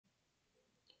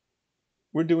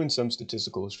We're doing some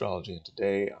statistical astrology, and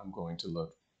today I'm going to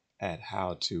look at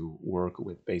how to work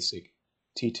with basic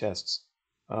t-tests.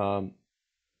 I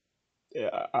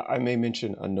may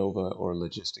mention ANOVA or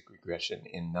Logistic Regression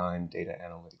in Knime Data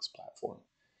Analytics platform.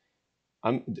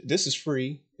 This is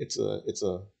free. It's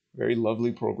a very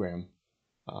lovely program.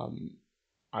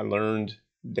 I learned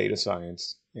data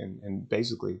science and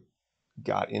basically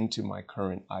got into my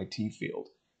current IT field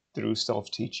through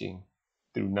self-teaching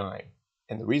through Knime.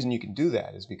 And the reason you can do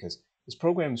that is because this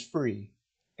program is free,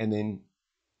 and then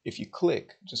if you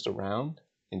click just around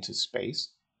into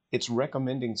space, it's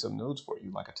recommending some nodes for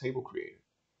you, like a table creator.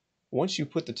 Once you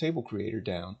put the table creator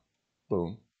down,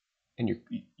 boom, and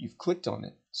you've clicked on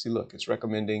it, see, look, it's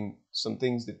recommending some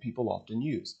things that people often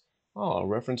use. Oh, a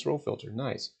reference row filter,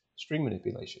 nice. String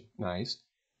manipulation, nice.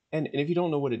 And if you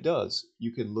don't know what it does,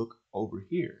 you can look over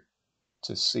here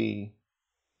to see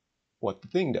what the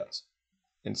thing does.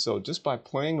 And so just by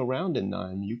playing around in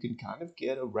Knime, you can kind of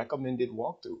get a recommended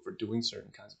walkthrough for doing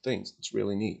certain kinds of things. It's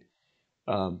really neat.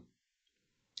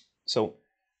 So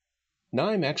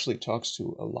Knime actually talks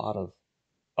to a lot of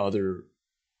other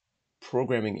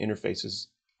programming interfaces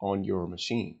on your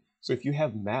machine. So if you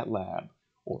have MATLAB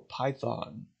or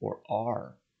Python or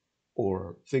R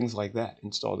or things like that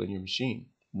installed in your machine,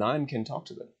 Knime can talk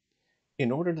to them.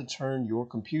 In order to turn your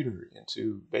computer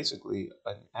into basically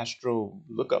an astro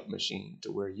lookup machine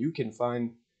to where you can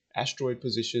find asteroid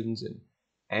positions and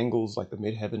angles like the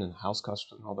midheaven and house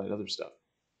cusps and all that other stuff,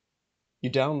 you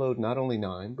download not only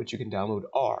Knime, but you can download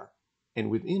R.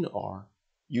 And within R,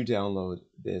 you download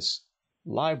this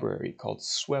library called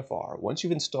swephR. Once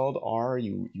you've installed R,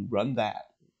 you run that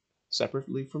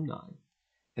separately from Knime.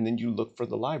 And then you look for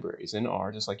the libraries in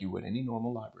R, just like you would any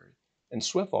normal library. And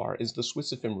swephR is the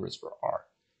Swiss Ephemeris for R.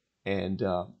 And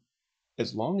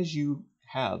as long as you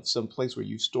have some place where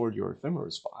you've stored your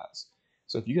ephemeris files,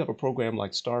 so if you have a program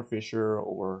like Starfisher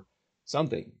or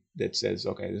something that says,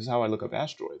 okay, this is how I look up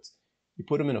asteroids, you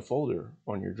put them in a folder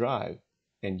on your drive,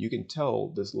 and you can tell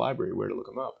this library where to look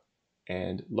them up.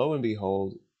 And lo and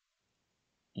behold,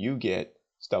 you get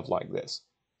stuff like this.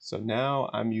 So now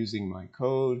I'm using my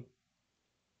code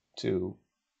to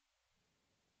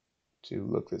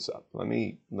look this up. Let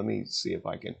me see if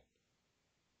I can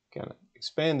kind of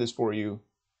expand this for you,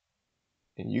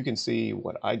 and you can see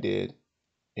what I did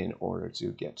in order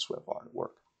to get swephR to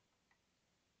work.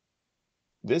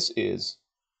 This is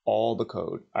all the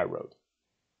code I wrote.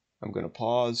 I'm going to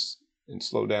pause and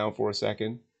slow down for a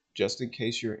second, just in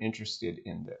case you're interested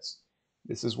in this.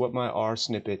 This is what my R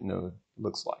snippet node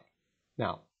looks like.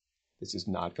 Now, this is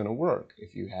not going to work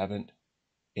if you haven't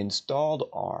installed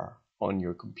R on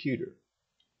your computer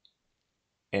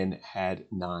and had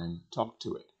Knime talk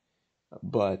to it.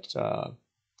 But,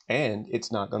 and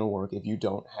it's not going to work if you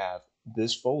don't have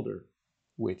this folder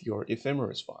with your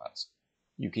ephemeris files.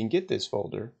 You can get this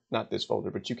folder, not this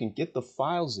folder, but you can get the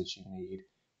files that you need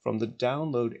from the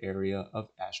download area of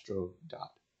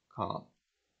astro.com.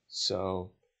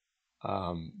 So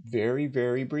very,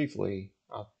 very briefly,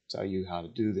 I'll tell you how to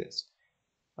do this.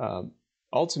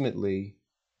 Ultimately,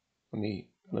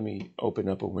 let me open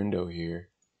up a window here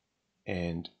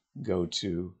and go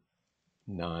to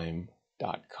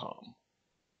knime.com.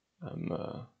 I'm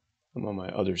on my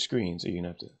other screen, so you're gonna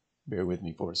have to bear with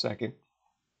me for a second.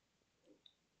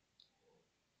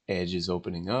 Edge is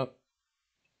opening up.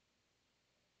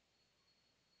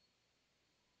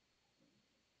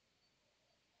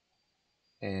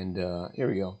 And here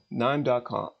we go,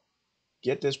 Knime.com.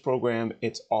 Get this program.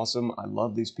 It's awesome. I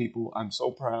love these people. I'm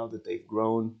so proud that they've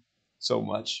grown so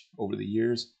much over the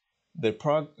years. Their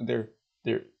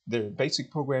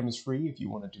basic program is free. If you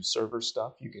want to do server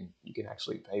stuff, you can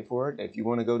actually pay for it. If you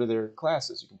want to go to their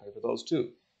classes, you can pay for those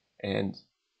too. And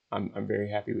I'm very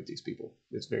happy with these people.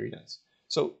 It's very nice.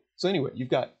 So anyway, you've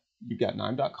got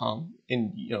Knime.com,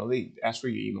 and they ask for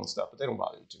your email stuff, but they don't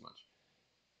bother you too much.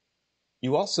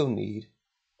 You also need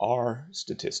R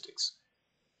statistics.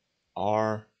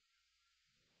 R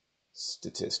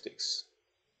statistics.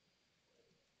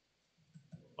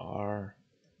 R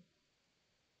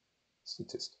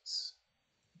statistics.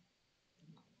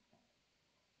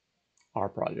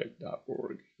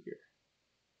 rproject.org here.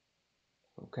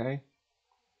 Okay?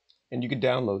 And you can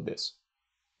download this.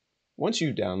 Once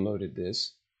you downloaded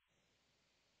this,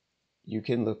 you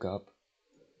can look up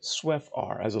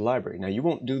swephR as a library. Now, you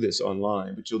won't do this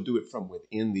online, but you'll do it from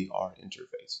within the R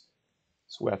interface.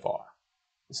 swephR.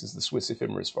 This is the Swiss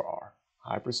Ephemeris for R.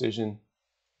 High precision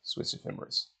Swiss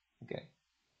Ephemeris. Okay.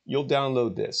 You'll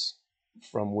download this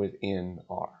from within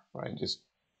R, right? Just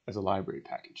as a library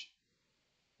package.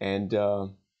 And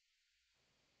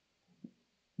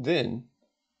then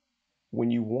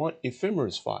when you want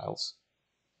ephemeris files,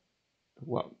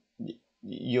 well,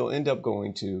 you'll end up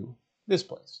going to this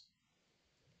place,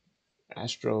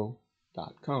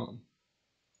 astro.com.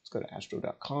 Let's go to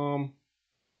astro.com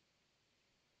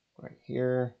right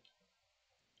here.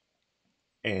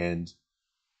 And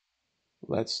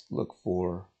let's look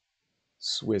for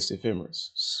Swiss Ephemeris.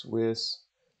 Swiss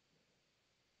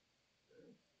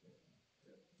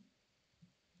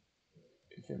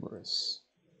Ephemeris.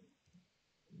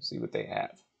 See what they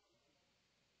have.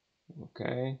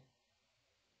 Okay.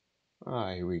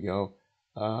 Here we go.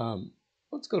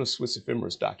 Let's go to Swiss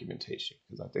Ephemeris documentation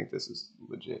because I think this is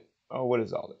legit. Oh, what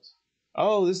is all this?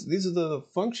 Oh, these are the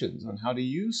functions on how to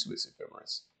use Swiss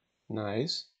Ephemeris.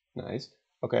 Nice, nice.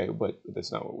 Okay, but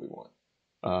that's not what we want.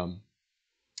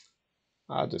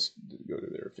 I'll just go to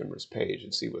their Ephemeris page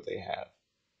and see what they have.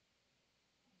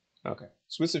 Okay,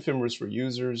 Swiss Ephemeris for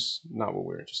users, not what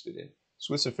we're interested in.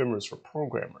 Swiss Ephemeris for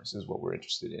programmers is what we're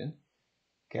interested in.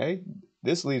 Okay,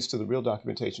 this leads to the real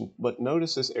documentation, but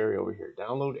notice this area over here,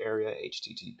 download area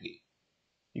HTTP.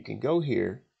 You can go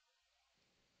here,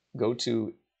 go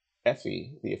to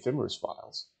FE, the ephemeris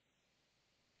files,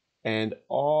 and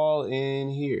all in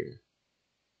here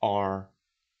are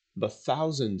the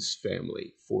thousands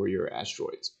family for your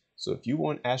asteroids. So if you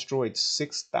want asteroid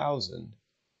 6000,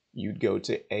 you'd go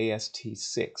to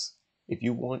AST6. If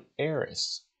you want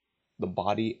Eris, the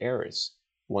body Eris,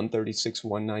 136,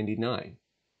 199.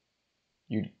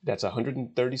 That's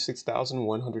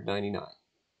 136,199.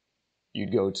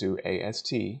 You'd go to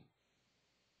AST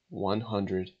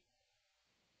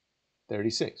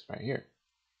 136 right here.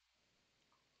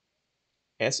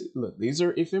 Look, these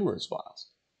are ephemeris files.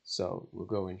 So we'll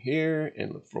go in here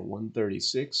and look for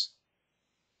 136,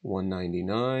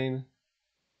 199,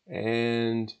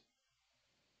 and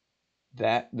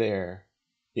that there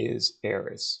is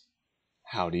Eris.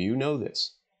 How do you know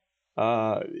this?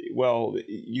 Well,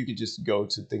 you could just go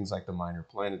to things like the Minor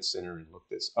Planet Center and look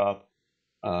this up.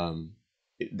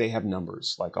 They have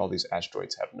numbers, like all these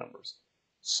asteroids have numbers.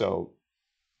 So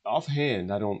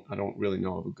offhand, I don't really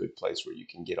know of a good place where you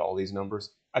can get all these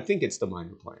numbers. I think it's the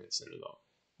Minor Planet Center though.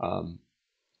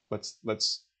 Let's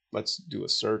do a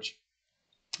search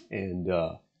and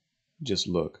just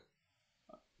look.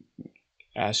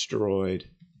 Asteroid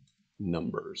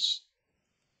numbers.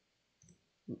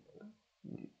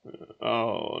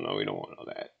 Oh no, we don't want all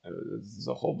that. There's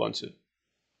a whole bunch of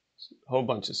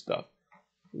stuff.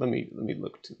 Let me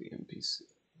look to the NPC.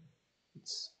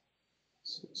 It's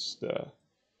the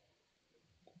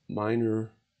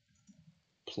Minor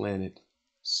Planet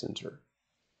Center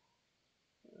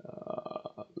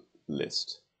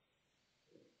list.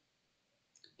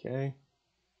 Okay.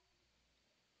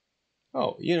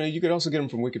 Oh, you could also get them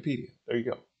from Wikipedia. There you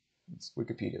go.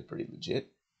 Wikipedia is pretty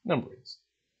legit. Numberings.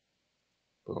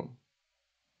 Boom.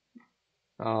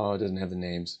 Oh, it doesn't have the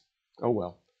names. Oh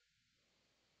well.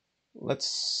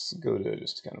 Let's go to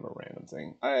just kind of a random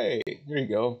thing. Hey, here you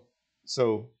go.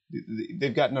 So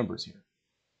they've got numbers here.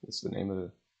 It's the name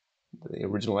of the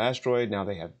original asteroid. Now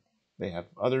they have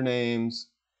other names,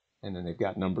 and then they've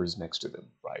got numbers next to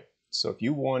them, right? So if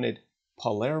you wanted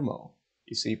Palermo,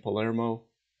 you see Palermo,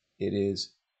 it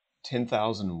is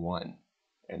 10,001.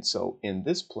 And so in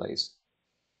this place,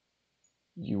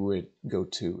 you would go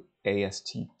to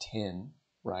AST10,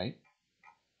 right?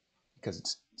 Because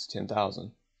it's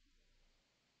 10,000.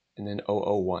 And then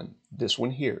 001. This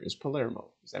one here is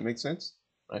Palermo. Does that make sense?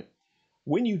 Right?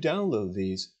 When you download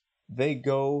these, they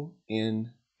go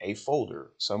in a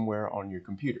folder somewhere on your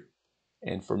computer.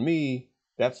 And for me,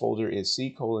 that folder is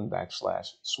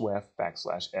C:\/swephE.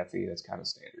 That's kind of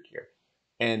standard here.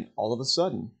 And all of a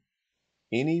sudden,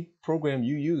 any program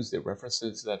you use that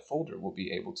references that folder will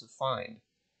be able to find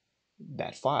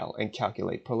that file and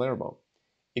calculate Palermo.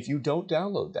 If you don't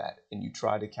download that and you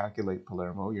try to calculate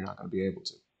Palermo, you're not going to be able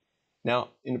to. Now,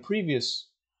 in the previous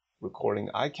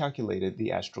recording, I calculated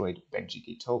the asteroid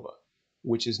Begjikitova,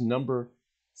 which is number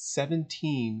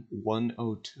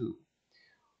 17102.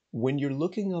 When you're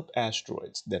looking up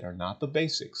asteroids that are not the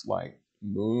basics, like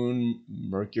Moon,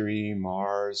 Mercury,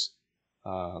 Mars,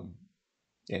 and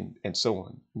so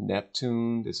on.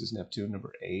 Neptune, this is Neptune,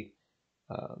 number 8.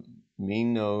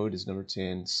 Mean node is number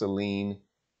 10. Selene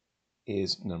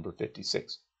is number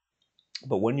 56.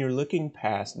 But when you're looking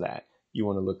past that, you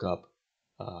want to look up,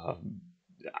 I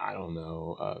don't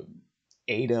know,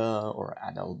 Ada or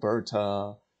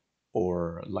Adalberta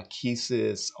or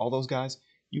Lachesis, all those guys,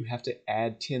 you have to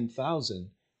add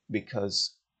 10,000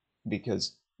 because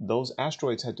those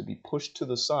asteroids had to be pushed to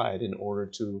the side in order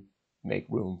to make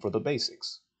room for the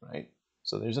basics, right?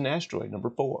 So there's an asteroid, number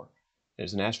 4.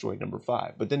 There's an asteroid number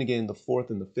 5. But then again, the 4th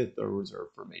and the 5th are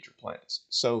reserved for major planets.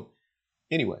 So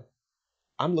anyway,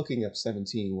 I'm looking up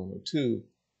 17102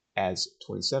 as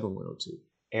 27102.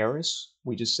 Eris,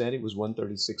 we just said it was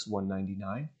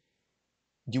 136,199.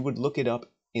 You would look it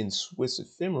up in Swiss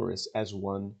Ephemeris as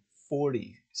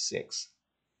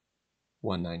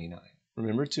 146,199.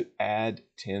 Remember to add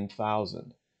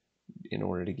 10,000 in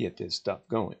order to get this stuff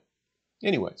going.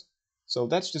 Anyways, so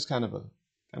that's just kind of a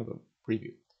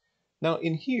preview. Now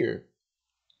in here,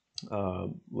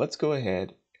 let's go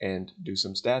ahead and do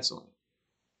some stats on it.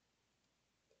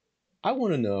 I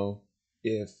want to know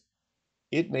if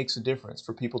it makes a difference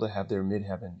for people to have their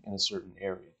midheaven in a certain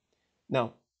area.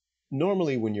 Now,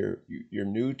 normally when you're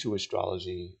new to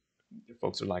astrology,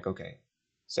 folks are like, okay,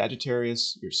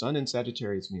 Sagittarius, your sun in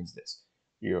Sagittarius means this.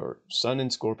 Your sun in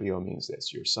Scorpio means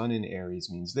this. Your sun in Aries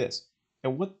means this.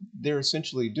 And what they're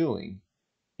essentially doing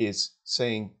is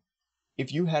saying,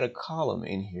 if you had a column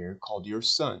in here called your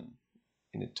sun,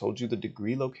 and it told you the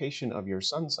degree location of your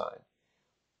sun sign,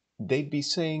 they'd be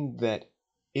saying that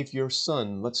if your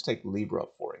sun, let's take Libra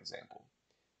for example,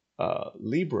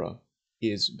 Libra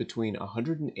is between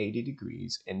 180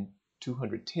 degrees and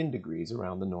 210 degrees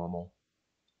around the normal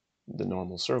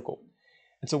circle.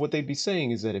 And so what they'd be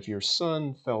saying is that if your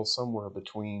sun fell somewhere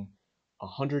between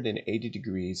 180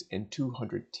 degrees and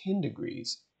 210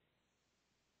 degrees,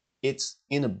 it's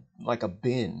in like a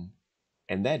bin,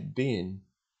 and that bin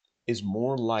is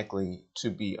more likely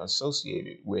to be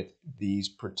associated with these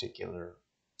particular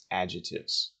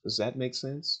adjectives. Does that make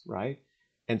sense, right?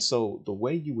 And so the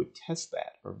way you would test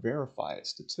that or verify it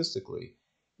statistically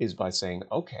is by saying,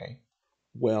 okay,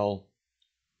 well,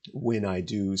 when I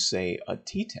do, say, a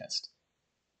t-test,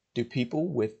 do people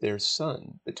with their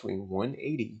sun between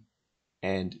 180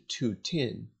 and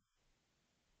 210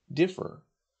 differ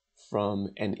from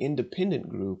an independent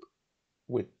group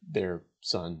with their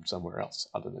sun somewhere else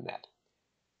other than that?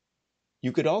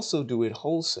 You could also do it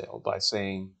wholesale by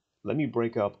saying, let me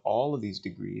break up all of these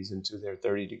degrees into their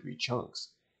 30-degree chunks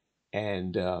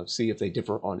and see if they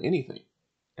differ on anything.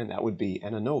 And that would be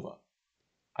an ANOVA.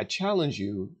 I challenge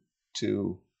you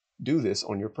to do this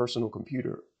on your personal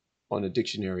computer on a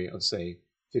dictionary of, say,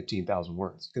 15,000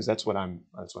 words, because that's what I'm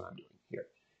doing here.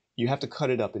 You have to cut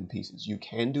it up in pieces. You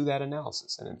can do that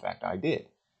analysis, and in fact, I did.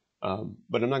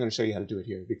 But I'm not going to show you how to do it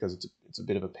here because it's a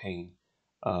bit of a pain.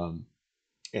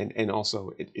 And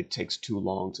also it takes too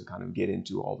long to kind of get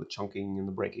into all the chunking and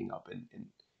the breaking up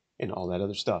and all that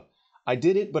other stuff. I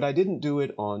did it, but I didn't do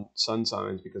it on sun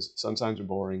signs because sun signs are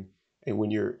boring. And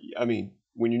when you're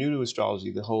new to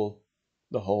astrology, the whole,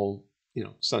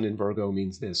 sun in Virgo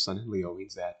means this, sun in Leo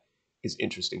means that is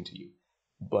interesting to you.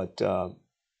 But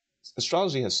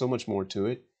astrology has so much more to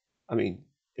it. I mean,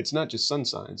 it's not just sun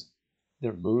signs.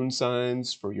 There are moon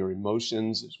signs for your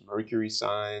emotions. There's Mercury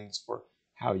signs for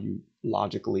how you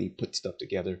logically put stuff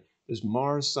together. There's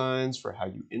Mars signs for how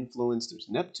you influence. There's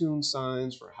Neptune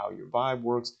signs for how your vibe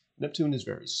works. Neptune is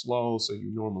very slow, so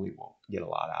you normally won't get a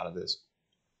lot out of this.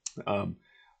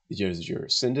 There's your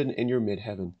ascendant and your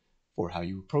midheaven for how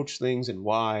you approach things and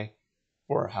why,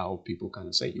 for how people kind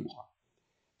of say you are.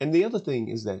 And the other thing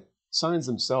is that signs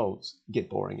themselves get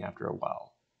boring after a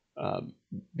while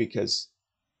because,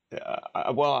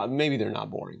 well, maybe they're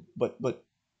not boring, but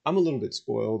I'm a little bit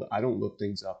spoiled. I don't look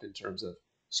things up in terms of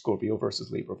Scorpio versus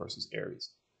Libra versus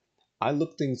Aries. I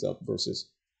look things up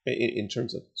in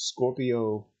terms of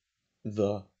Scorpio,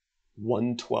 the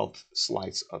 1/12th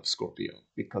slice of Scorpio,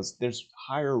 because there's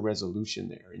higher resolution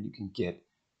there and you can get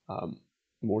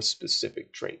more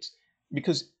specific traits.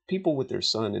 Because people with their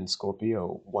sun in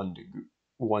Scorpio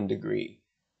 1 degree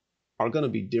are going to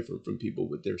be different from people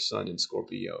with their sun in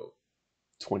Scorpio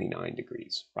 29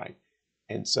 degrees, right?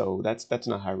 And so that's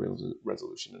not high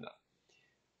resolution enough.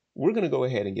 We're going to go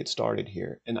ahead and get started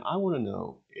here. And I want to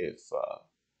know if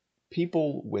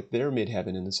people with their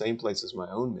midheaven in the same place as my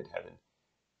own midheaven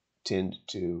tend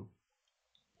to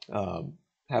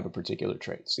have a particular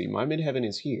trait. See, my midheaven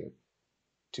is here,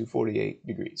 248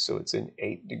 degrees. So it's in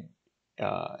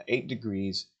 8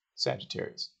 degrees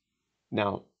Sagittarius.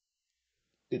 Now,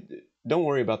 don't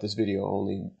worry about this video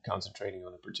only concentrating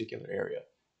on a particular area.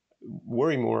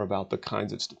 Worry more about the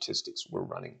kinds of statistics we're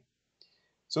running.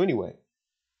 So anyway,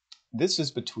 this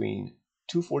is between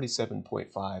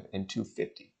 247.5 and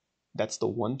 250. That's the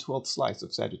 1/12th slice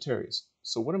of Sagittarius.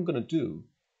 So what I'm going to do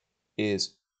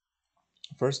is,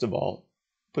 first of all,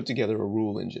 put together a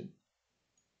rule engine.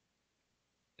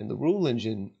 And the rule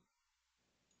engine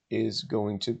is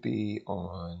going to be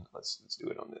on, let's do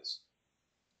it on this.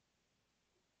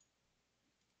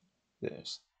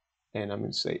 And I'm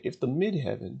going to say if the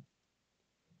midheaven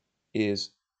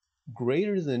is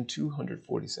greater than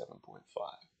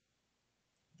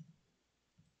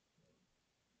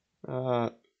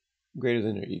 247.5. Greater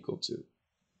than or equal to.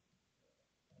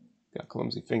 Got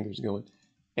clumsy fingers going.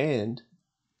 And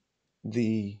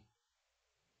the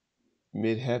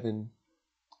midheaven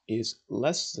is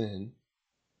less than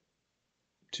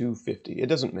 250. It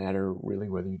doesn't matter really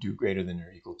whether you do greater than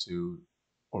or equal to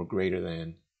or greater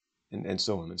than and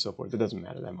so on and so forth. It doesn't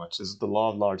matter that much. This is the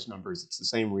law of large numbers. It's the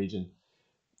same region.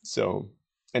 So,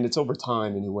 and it's over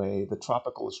time anyway. The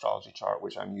tropical astrology chart,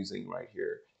 which I'm using right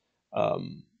here,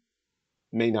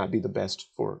 may not be the best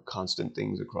for constant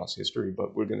things across history,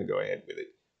 but we're going to go ahead with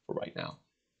it for right now.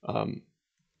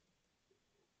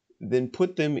 Then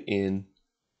put them in,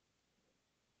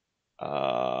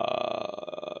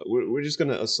 we're just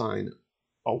going to assign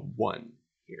a 1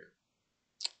 here.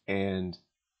 And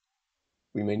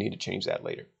we may need to change that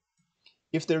later.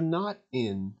 If they're not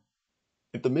in,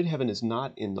 if the midheaven is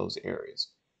not in those areas,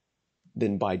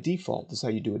 then by default, this is how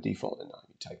you do a default in Knime.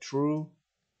 You type true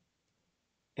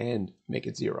and make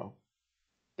it 0.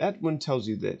 That one tells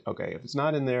you that, okay, if it's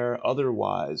not in there,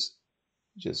 otherwise,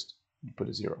 just put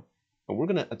a 0. And we're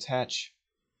going to attach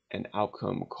an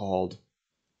outcome called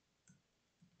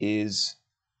is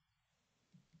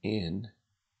in,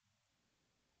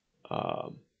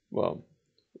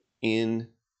 in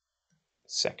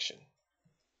section.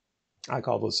 I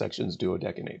call those sections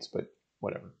duodecanates, but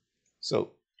whatever.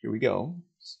 So here we go.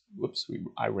 Whoops,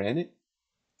 I ran it.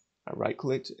 I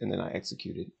right-clicked, and then I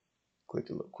executed. Clicked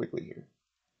a little quickly here.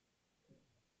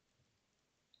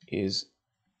 Is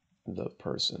the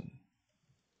person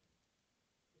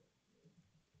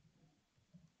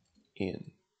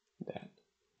in that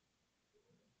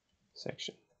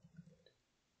section?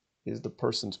 Is the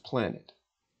person's planet?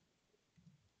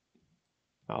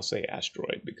 I'll say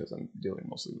asteroid because I'm dealing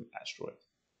mostly with asteroids.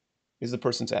 Is the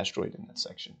person's asteroid in that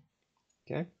section?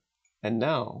 Okay. And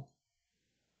now,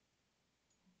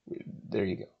 there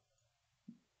you go.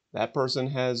 That person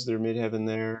has their midheaven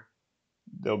there.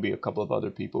 There'll be a couple of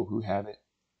other people who have it.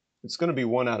 It's going to be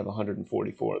 1 out of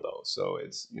 144 though. So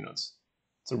it's, you know, it's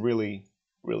a really,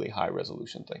 really high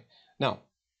resolution thing. Now,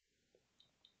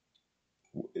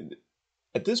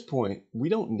 at this point, we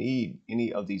don't need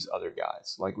any of these other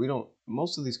guys. Like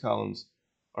most of these columns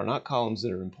are not columns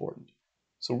that are important.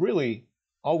 So really,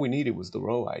 all we needed was the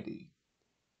row ID.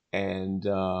 And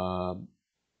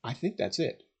I think that's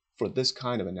it for this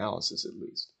kind of analysis, at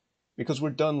least, because we're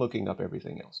done looking up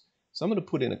everything else. So I'm going to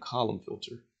put in a column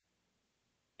filter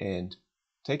and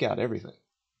take out everything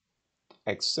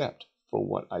except for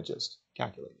what I just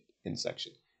calculated in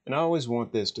section. And I always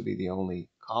want this to be the only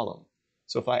column.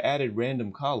 So if I added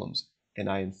random columns and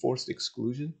I enforced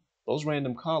exclusion, those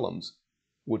random columns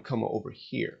would come over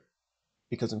here,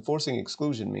 because enforcing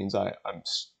exclusion means I'm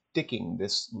sticking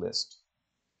this list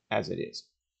as it is.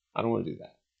 I don't want to do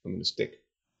that. I'm going to stick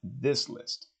this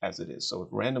list as it is. So if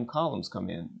random columns come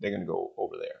in, they're going to go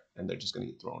over there and they're just going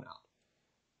to get thrown out.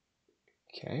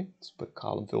 Okay, let's put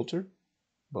column filter.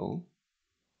 Boom.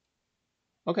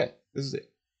 Okay, this is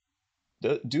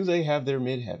it. Do they have their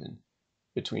midheaven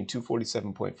between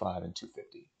 247.5 and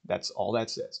 250? That's all that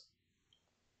says.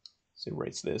 So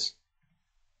erase this.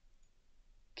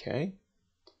 Okay.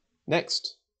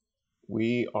 Next,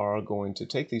 we are going to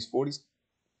take these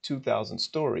 42,000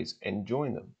 stories and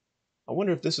join them. I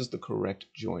wonder if this is the correct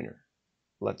joiner.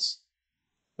 Let's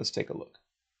take a look.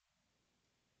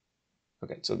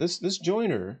 Okay, so this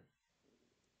joiner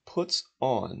puts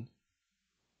on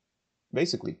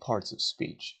basically parts of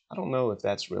speech. I don't know if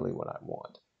that's really what I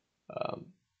want.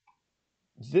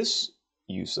 This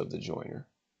use of the joiner,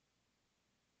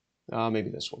 maybe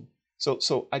this one.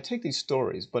 So I take these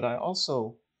stories, but I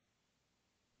also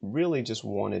really just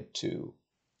wanted to,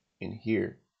 in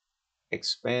here,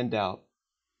 expand out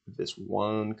this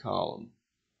one column.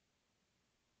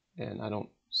 And I don't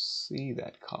see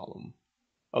that column.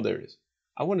 Oh, there it is.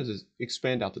 I wanted to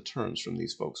expand out the terms from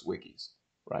these folks' wikis,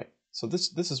 right? So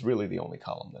this is really the only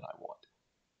column that I want.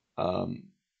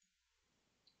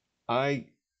 I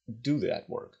do that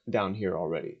work down here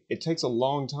already. It takes a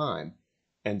long time.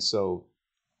 And so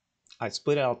I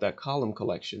split out that column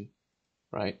collection,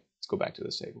 right? Let's go back to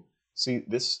this table. See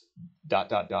this ...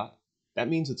 That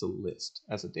means it's a list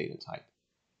as a data type.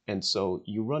 And so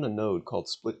you run a node called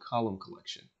split column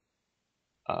collection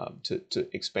to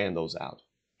expand those out.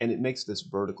 And it makes this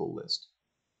vertical list.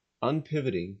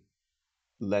 Unpivoting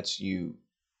lets you,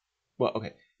 well,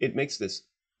 okay, it makes this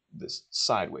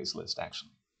sideways list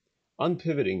actually.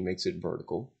 Unpivoting makes it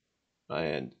vertical,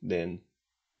 and then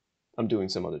I'm doing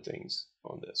some other things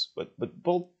on this, but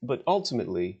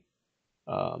ultimately,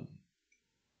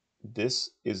 this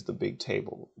is the big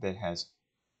table that has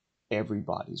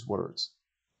everybody's words.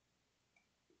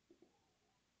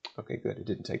 Okay, good. It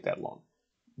didn't take that long.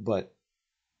 But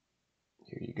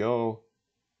here you go.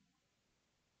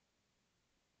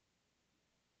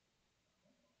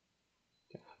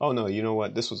 Oh, no, you know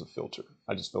what? This was a filter.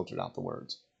 I just filtered out the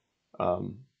words.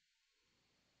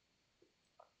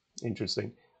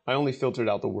 Interesting. I only filtered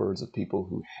out the words of people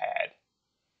who had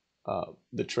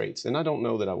the traits, and I don't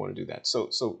know that I want to do that.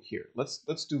 So here,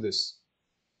 let's do this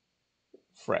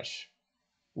fresh.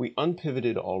 We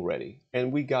unpivoted already,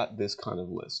 and we got this kind of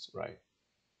list, right?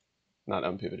 Not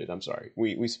unpivoted, I'm sorry.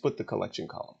 We split the collection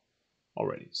column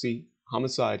already. See,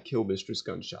 homicide, kill, mistress,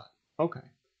 gunshot. Okay,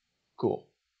 cool.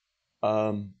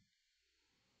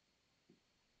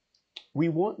 We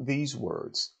want these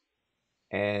words,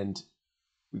 and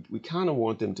we kind of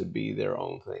want them to be their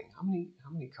own thing. How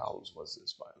many columns was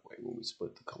this, by the way, when we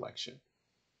split the collection?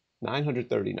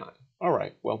 939. All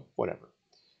right, well, whatever.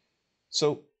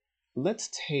 So let's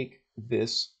take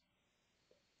this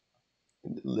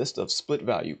list of split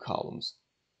value columns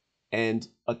and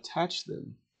attach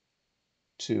them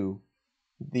to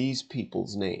these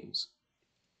people's names.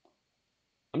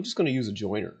 I'm just going to use a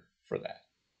joiner for that.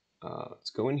 Let's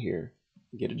go in here,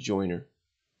 get a joiner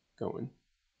going.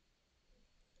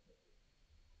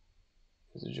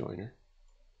 There's a joiner.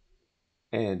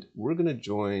 And we're going to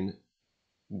join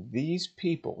these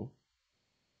people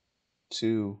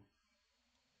to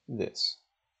this.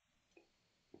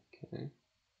 Okay.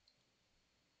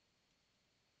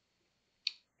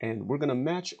 And we're going to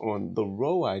match on the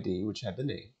row ID, which had the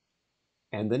name,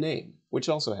 and the name, which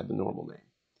also had the normal name.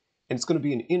 And it's going to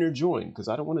be an inner join, because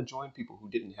I don't want to join people who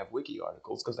didn't have wiki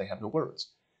articles because they have no words.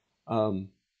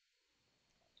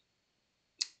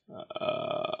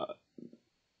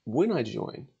 When I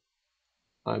join,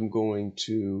 I'm going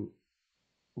to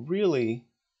really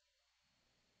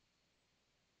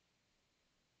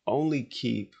only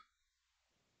keep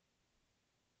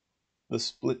the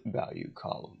split value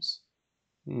columns.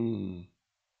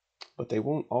 But they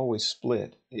won't always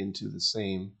split into the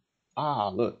same.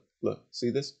 Look, see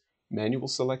this? Manual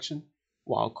selection,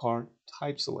 wildcard,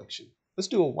 type selection. Let's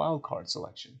do a wildcard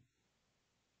selection.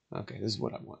 Okay, this is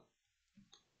what I want.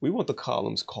 We want the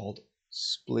columns called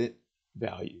split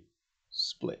value,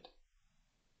 split,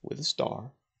 with a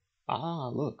star.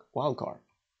 Look, wildcard.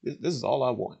 This is all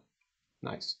I want.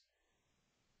 Nice.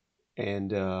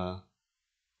 And,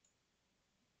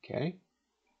 okay.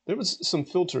 There was some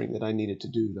filtering that I needed to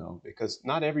do, though, because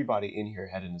not everybody in here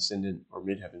had an ascendant or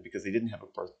midheaven because they didn't have a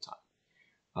birth time.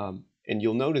 And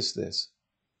you'll notice this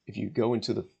if you go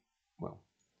into the,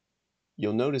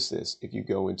 you'll notice this if you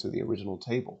go into the original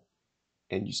table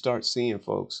and you start seeing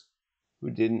folks who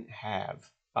didn't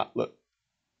have, look,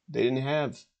 they didn't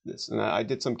have this. And I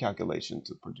did some calculation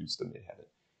to produce the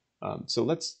midheaven. So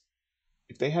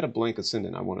if they had a blank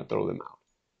ascendant, I want to throw them out.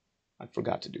 I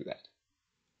forgot to do that.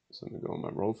 So I'm going to go on my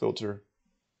row filter.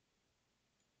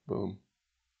 Boom.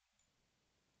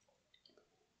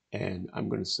 And I'm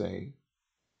going to say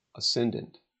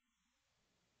ascendant.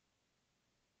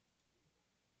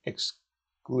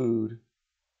 Exclude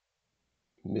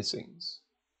missings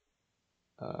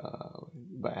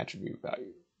by attribute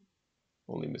value.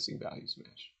 Only missing values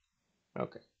match.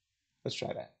 Okay, let's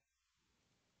try that.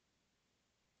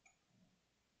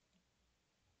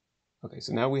 Okay,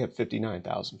 so now we have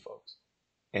 59,000 folks.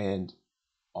 And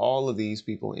all of these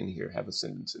people in here have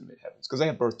ascendants and midheavens because they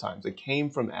have birth times. They came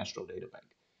from Astro Data Bank.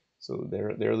 So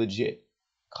they're legit.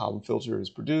 Column filter is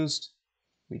produced.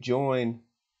 We join.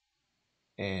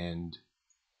 And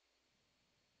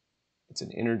it's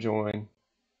an inner join.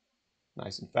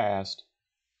 Nice and fast.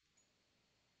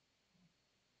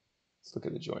 Let's look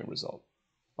at the join result.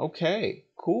 Okay,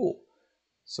 cool.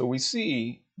 So we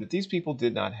see that these people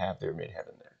did not have their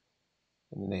midheaven there.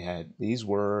 And then they had these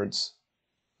words.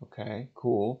 Okay,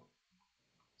 cool.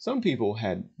 Some people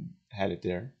had it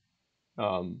there.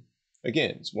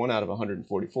 Again, it's 1 out of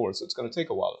 144, so it's going to take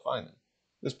a while to find them.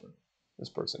 This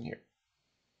person here.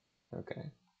 Okay.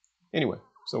 Anyway,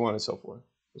 so on and so forth.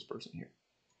 This person here.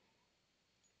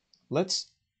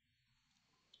 Let's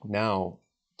now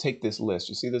take this list.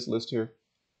 You see this list here?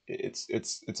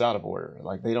 It's out of order.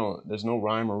 Like there's no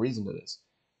rhyme or reason to this.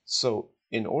 So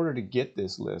in order to get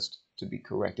this list to be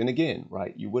correct, and again,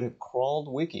 right, you would have crawled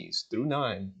wikis through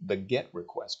Knime, the get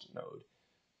request node,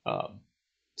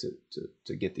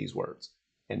 to get these words,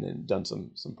 and then done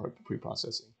some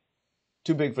pre-processing.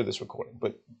 Too big for this recording,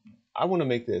 but I want to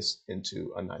make this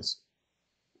into a nice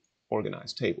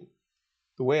organized table.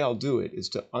 The way I'll do it is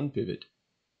to unpivot,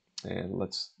 and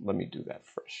let me do that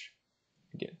fresh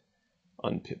again.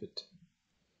 Unpivot.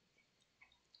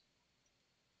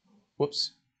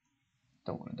 whoops,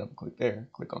 don't want to double click there.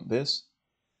 Click on this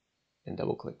and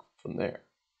double click from there.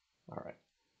 All right.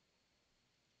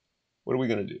 What are we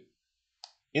going to do?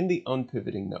 In the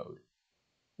unpivoting node,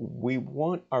 we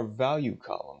want our value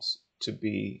columns to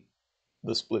be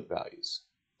the split values.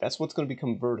 That's what's going to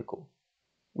become vertical.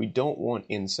 We don't want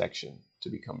in section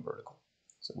to become vertical.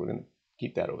 So we're going to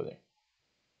keep that over there.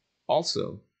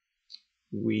 Also,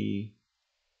 we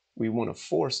want to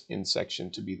force in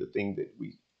section to be the thing that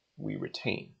we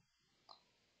retain.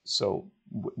 So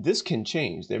this can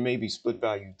change. There may be split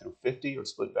value through 50 or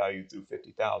split value through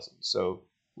 50,000. So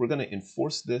we're going to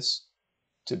enforce this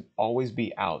to always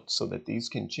be out so that these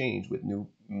can change with new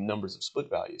numbers of split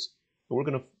values. But we're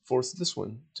going to force this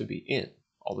one to be in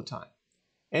all the time.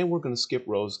 And we're going to skip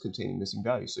rows containing missing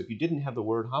values. So if you didn't have the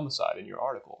word homicide in your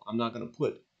article, I'm not going to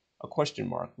put a question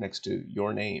mark next to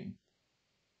your name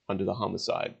under the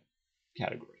homicide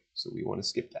category. So we want to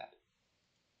skip that.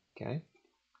 Okay.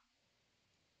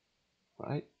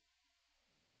 Right.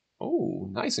 Oh,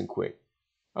 nice and quick.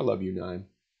 I love you, Knime.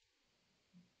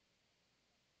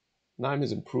 Knime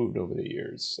has improved over the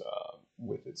years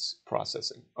with its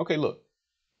processing. Okay, look,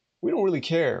 we don't really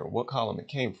care what column it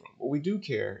came from. What we do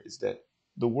care is that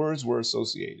the words were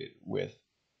associated with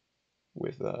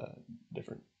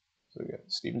different. So we got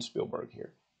Steven Spielberg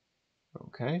here.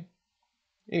 Okay.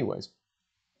 Anyways,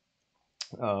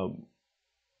 what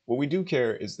we do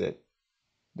care is that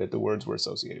the words were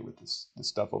associated with this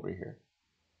stuff over here.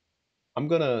 I'm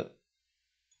gonna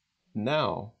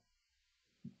now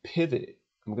pivot it.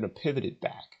 I'm gonna pivot it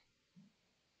back.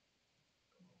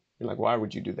 You're like, why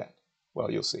would you do that?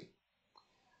 Well, you'll see.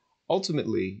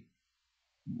 Ultimately,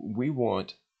 we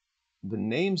want the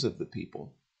names of the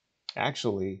people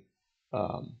actually,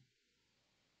 the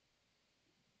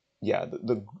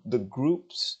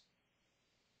groups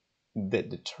that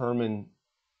determine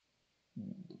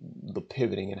the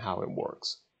pivoting and how it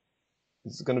works.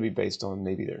 It's going to be based on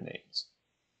maybe their names.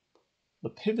 The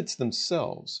pivots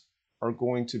themselves are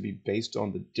going to be based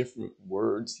on the different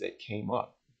words that came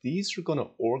up. These are going to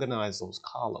organize those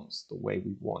columns the way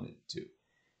we want it to.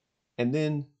 And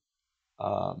then,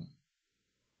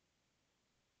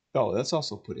 let's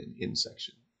also put in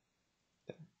section.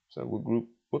 So we'll group,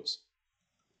 whoops,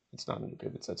 it's not under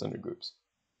pivots, that's under groups.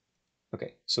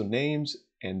 Okay, so names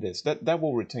and this, that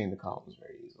will retain the columns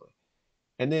very easily.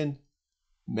 And then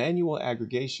manual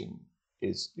aggregation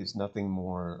is nothing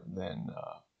more than,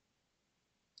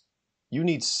 you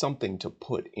need something to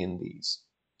put in these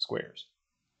squares.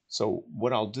 So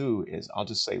what I'll do is I'll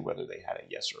just say whether they had a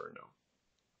yes or a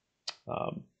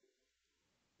no.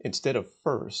 Instead of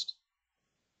first,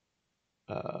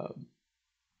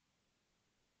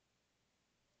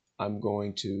 I'm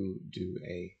going to do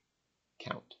a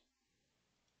count.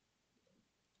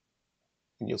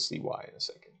 And you'll see why in a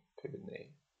second. Pivot name.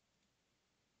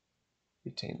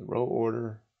 Retain the row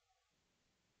order.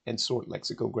 And sort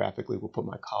lexicographically, we'll put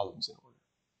my columns in order.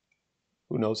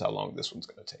 Who knows how long this one's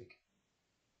going to take.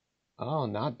 Oh,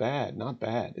 not bad, not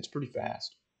bad. It's pretty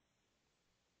fast.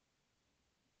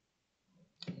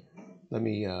 Let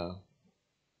me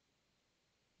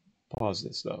pause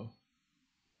this though.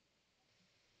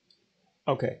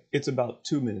 Okay, it's about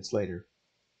 2 minutes later.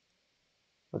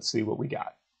 Let's see what we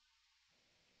got.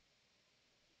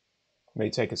 It may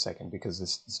take a second because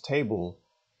this table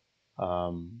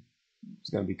is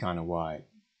going to be kind of wide,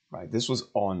 right? This was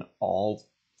on all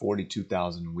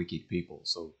 42,000 wiki people,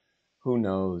 so who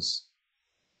knows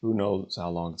how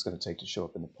long it's going to take to show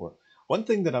up in the port. One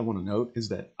thing that I want to note is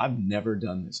that I've never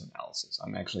done this analysis.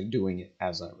 I'm actually doing it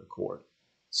as I record.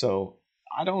 So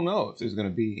I don't know if there's going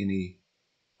to be any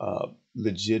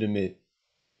legitimate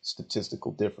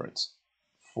statistical difference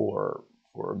for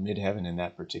midheaven in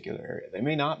that particular area. They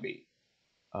may not be.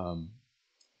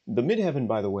 The midheaven,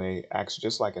 by the way, acts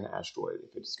just like an asteroid.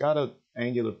 If it's got an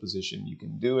angular position, you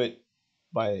can do it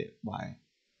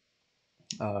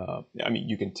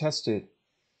you can test it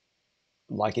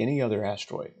like any other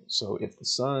asteroid. So if the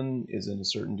sun is in a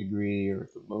certain degree or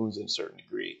if the moon's in a certain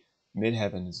degree,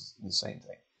 midheaven is the same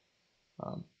thing.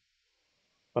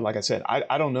 But like I said,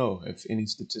 I don't know if any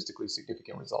statistically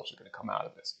significant results are going to come out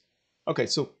of this. Okay,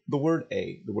 so the word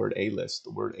A list,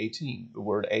 the word 18, the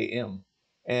word AM,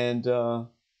 and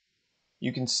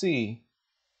you can see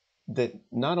that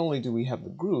not only do we have the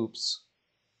groups,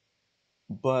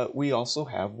 but we also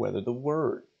have whether the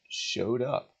word showed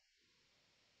up.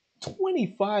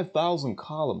 25,000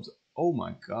 columns. Oh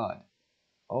my God.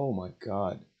 Oh my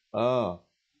God.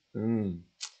 You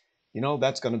know,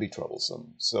 that's going to be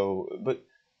troublesome. So, but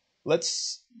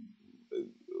let's,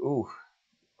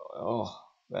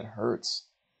 that hurts.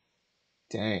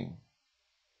 Dang.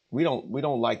 we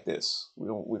don't like this. We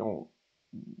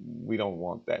don't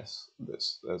want this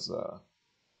as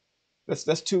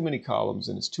that's too many columns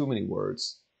and it's too many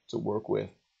words to work with.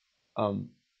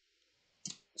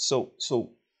 So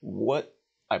what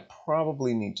I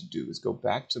probably need to do is go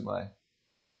back to my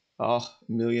 1.5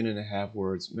 million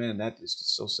words. Man, that is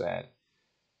just so sad.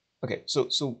 Okay,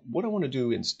 so what I want to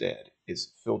do instead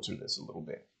is filter this a little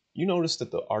bit. You notice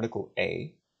that the article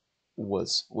A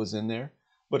was in there,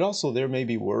 but also there may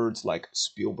be words like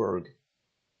Spielberg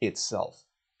itself,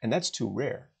 and that's too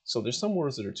rare. So there's some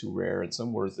words that are too rare and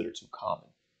some words that are too common,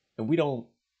 and we don't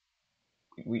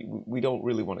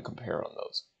really want to compare on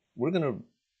those. We're gonna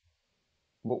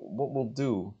what we'll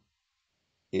do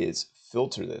is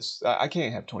filter this. I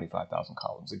can't have 25,000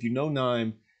 columns. If you know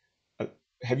Knime,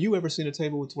 have you ever seen a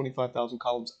table with 25,000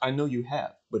 columns? I know you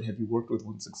have, but have you worked with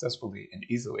one successfully and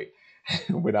easily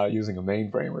without using a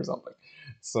mainframe or something?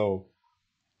 So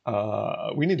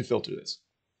we need to filter this.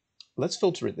 Let's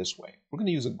filter it this way. We're going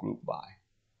to use a GroupBy.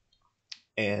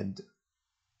 And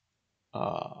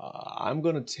I'm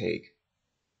going to take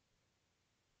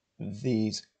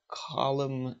these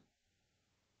column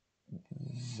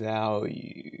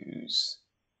values.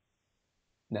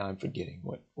 Now I'm forgetting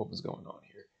what was going on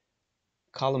here.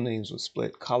 Column names was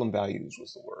split. Column values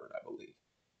was the word, I believe.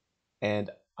 And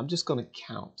I'm just going to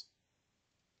count.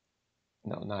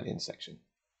 No, not in section.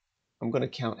 I'm going to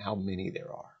count how many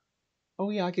there are. Oh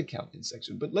yeah, I could count in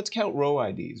section, but let's count row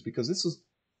IDs because this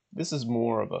is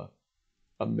more of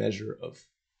a measure of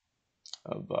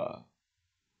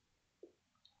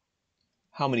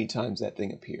how many times that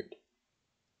thing appeared.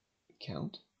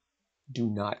 Count. Do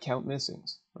not count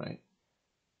missings, right?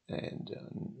 And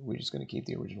we're just going to keep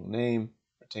the original name,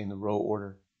 retain the row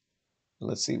order, and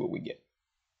let's see what we get.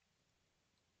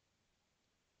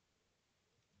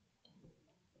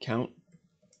 Count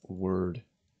word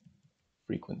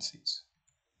frequencies.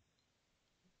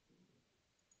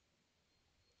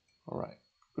 All right,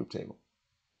 group table.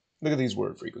 Look at these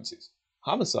word frequencies.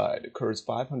 Homicide occurs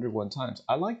 501 times.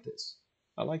 I like this.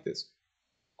 I like this.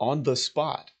 On the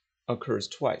spot occurs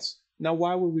twice. Now,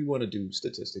 why would we want to do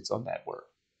statistics on that word,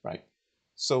 right?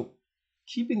 So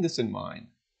keeping this in mind,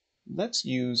 let's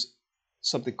use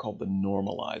something called the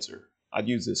normalizer. I've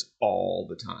used this all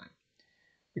the time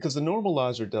because the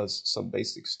normalizer does some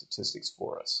basic statistics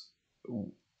for us.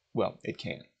 Well, it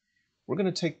can. We're going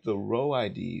to take the row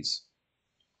IDs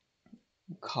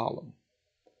column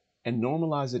and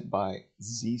normalize it by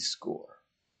z-score.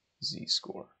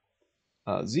 Z-score.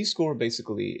 Z-score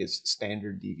basically is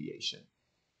standard deviation.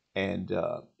 And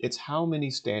it's how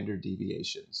many standard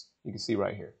deviations. You can see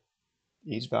right here.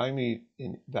 Each value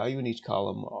in each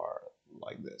column are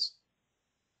like this.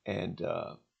 And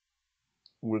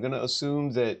we're going to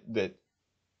assume that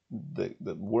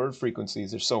the word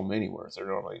frequencies, there's so many words, they're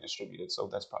normally distributed, so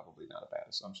that's probably not a bad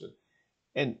assumption.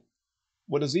 And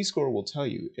what a z-score will tell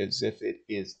you is if it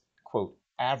is, quote,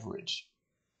 average,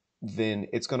 then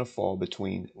it's going to fall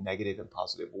between negative and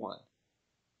positive 1.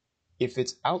 If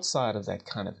it's outside of that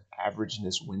kind of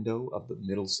averageness window of the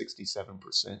middle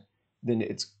 67%, then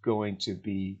it's going to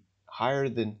be higher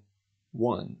than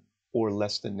 1 or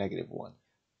less than negative 1.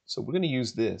 So we're going to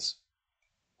use this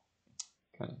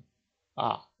kind of,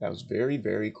 that was very,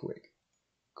 very quick.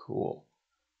 Cool.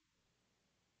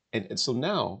 And so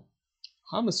now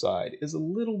homicide is a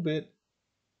little bit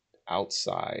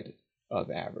outside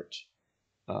of average.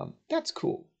 That's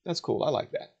cool. That's cool. I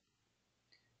like that.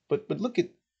 But look at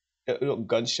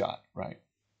gunshot, right?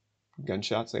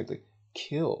 Gunshot, same thing.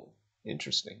 Kill,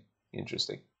 interesting.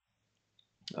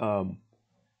 And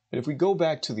if we go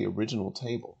back to the original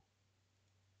table,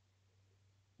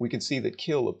 we can see that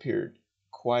kill appeared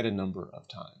quite a number of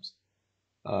times.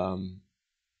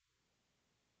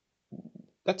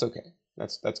 That's okay.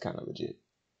 That's kind of legit.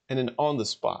 And then on the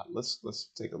spot, let's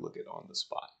take a look at on the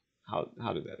spot. How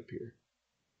did that appear?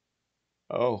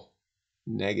 Oh,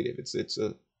 negative. It's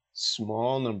a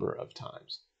small number of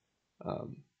times.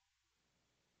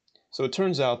 So it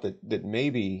turns out that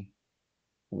maybe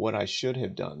what I should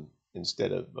have done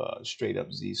instead of straight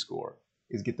up z-score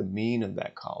is get the mean of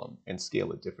that column and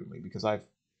scale it differently, because I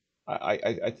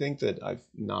think that I've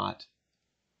not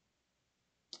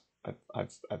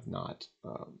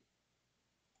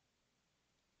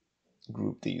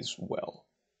grouped these well.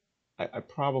 I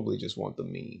probably just want the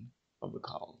mean of the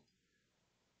column.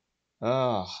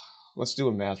 Let's do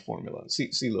a math formula.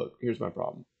 See, look, here's my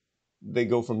problem. They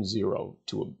go from 0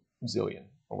 to a zillion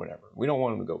or whatever. We don't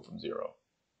want them to go from 0.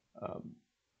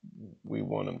 We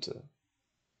want them to...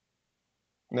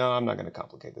 No, I'm not going to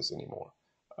complicate this anymore.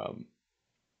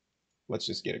 Let's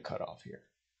just get a cutoff here.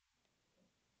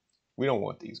 We don't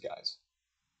want these guys.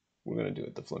 we're going to do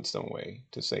it the Flintstone way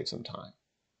to save some time.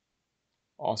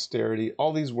 Austerity,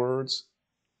 all these words,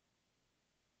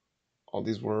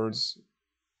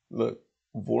 look,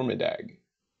 Vormidag.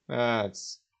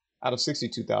 It's out of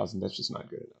 62,000, that's just not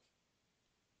good enough.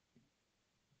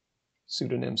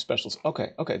 Pseudonym specials.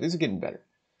 Okay, these are getting better.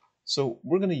 So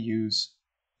we're going to use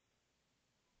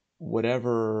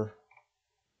whatever,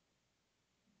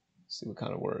 see what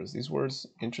kind of words. These words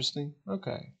interesting?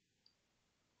 Okay.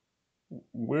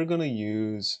 We're going to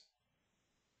use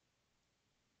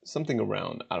something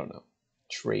around, I don't know,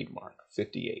 trademark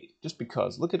 58. Just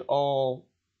because, look at all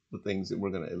the things that we're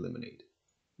going to eliminate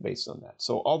based on that.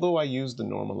 So although I use the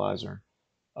normalizer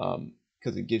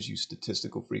because it gives you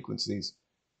statistical frequencies,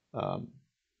 let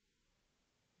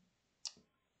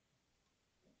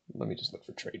me just look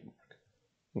for trademark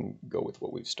and go with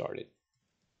what we've started.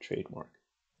 Trademark.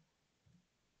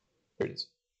 There it is.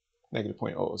 Negative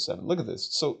 0.007. Look at this.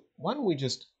 So why don't we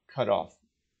just cut off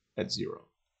at 0,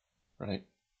 right?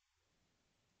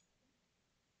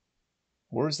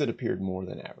 Words that appeared more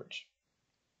than average.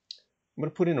 I'm going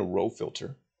to put in a row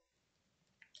filter.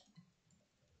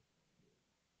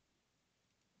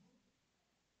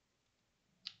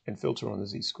 And filter on the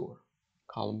z-score.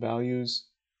 Column values,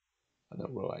 no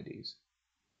row IDs.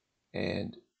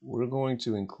 And we're going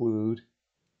to include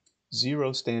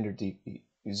 0 standard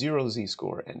 0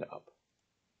 z-score and up.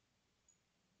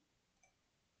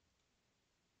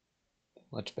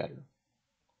 Much better.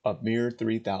 A mere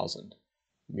 3,000.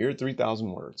 Mere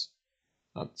 3,000 words.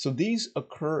 So these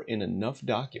occur in enough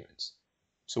documents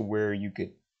to where you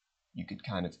could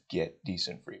kind of get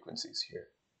decent frequencies here.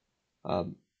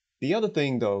 The other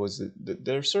thing though is that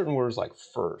there are certain words like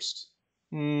first.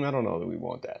 I don't know that we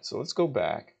want that. So let's go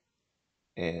back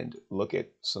and look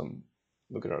at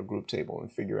our group table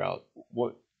and figure out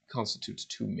what constitutes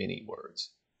too many words.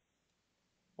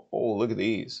 Oh, look at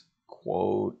these.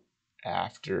 Quote,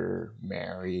 after,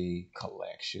 marry,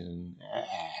 collection,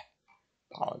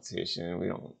 politician. We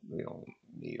don't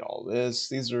need all this.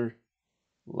 These are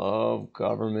love,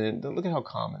 government. Look at how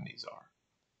common these are.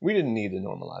 We didn't need the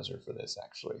normalizer for this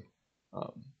actually,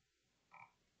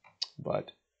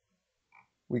 but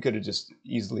we could have just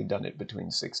easily done it between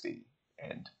 60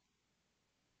 and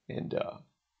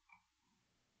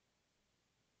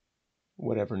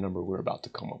whatever number we're about to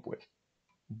come up with.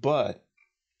 But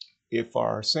if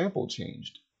our sample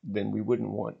changed, then we wouldn't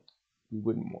want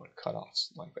cutoffs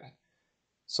like that.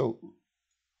 So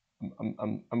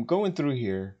I'm going through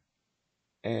here,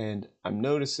 and I'm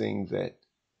noticing that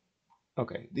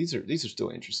okay, these are still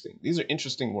interesting. These are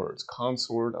interesting words.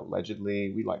 Consort,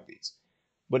 allegedly, we like these.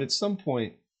 But at some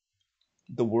point,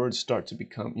 the words start to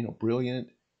become, brilliant.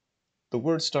 The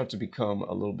words start to become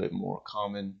a little bit more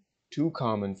common, too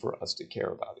common for us to care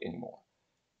about anymore.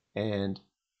 And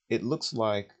it looks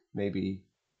like maybe,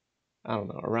 I don't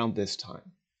know, around this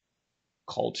time,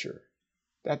 culture.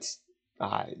 That's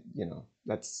now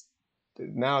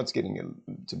it's getting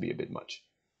to be a bit much.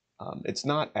 It's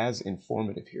not as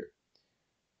informative here.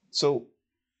 So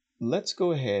let's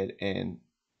go ahead and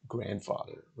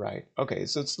grandfather, right? Okay,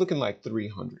 so it's looking like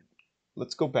 300.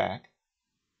 Let's go back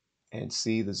and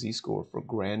see the z-score for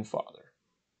grandfather.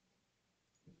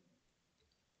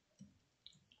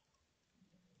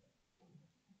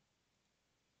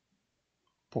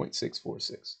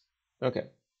 .646. Okay,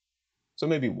 so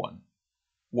maybe 1.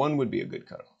 1 would be a good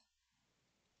cutoff.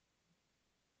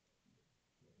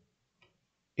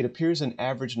 It appears an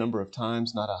average number of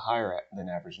times, not a higher than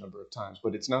average number of times,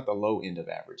 but it's not the low end of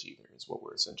average either, is what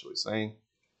we're essentially saying.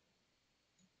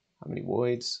 How many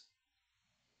voids?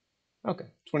 Okay,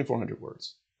 2,400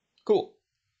 words. Cool.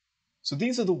 So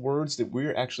these are the words that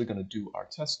we're actually going to do our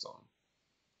tests on.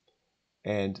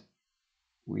 And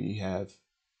we have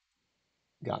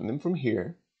gotten them from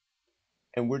here,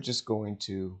 and we're just going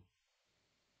to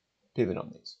pivot on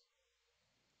these.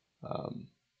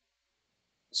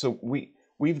 So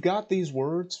we've got these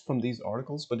words from these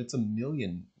articles, but it's a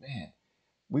million. Man,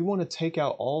 we want to take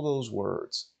out all those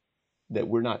words that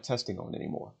we're not testing on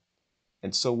anymore.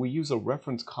 And so we use a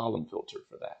reference column filter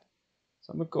for that.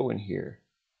 So I'm going to go in here.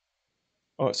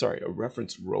 Oh, sorry, a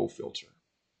reference row filter.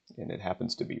 And it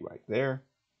happens to be right there.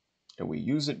 And we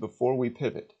use it before we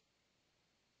pivot.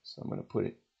 So I'm going to put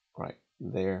it right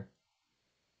there.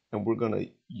 And we're going to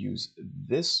use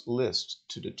this list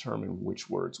to determine which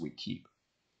words we keep.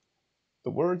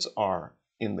 The words are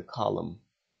in the column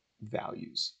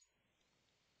values.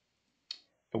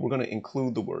 And we're going to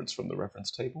include the words from the reference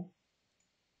table.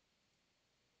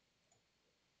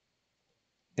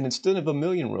 And instead of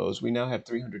 1,000,000 rows, we now have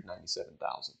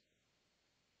 397,000.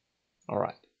 All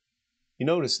right. You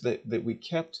notice that we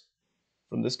kept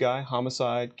from this guy,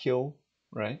 homicide, kill,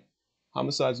 right?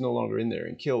 Homicide's no longer in there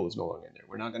and kill is no longer in there.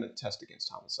 We're not going to test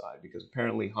against homicide because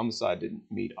apparently homicide didn't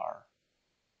meet our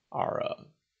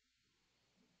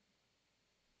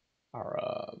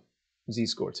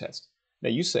z-score test. Now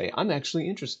you say, I'm actually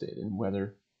interested in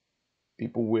whether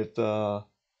people with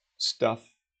stuff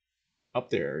up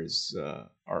there is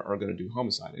are going to do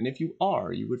homicide. And if you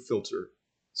are, you would filter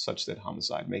such that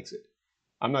homicide makes it.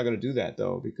 I'm not going to do that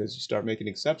though, because you start making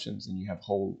exceptions and you have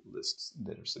whole lists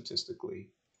that are statistically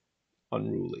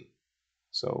unruly.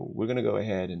 So we're going to go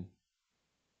ahead and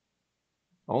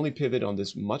only pivot on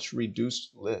this much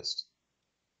reduced list.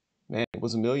 Man, it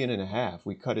was 1.5 million.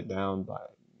 We cut it down by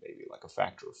maybe like a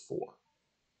factor of 4.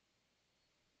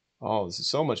 Oh, this is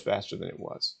so much faster than it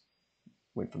was.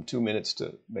 Went from 2 minutes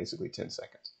to basically 10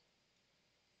 seconds.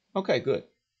 Okay, good.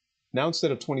 Now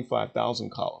instead of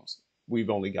 25,000 columns, we've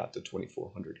only got the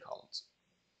 2,400 columns.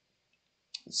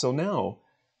 So now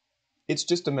it's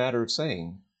just a matter of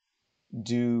saying,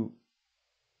 do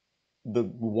the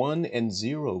 1 and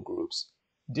 0 groups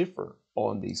differ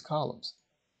on these columns?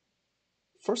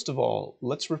 First of all,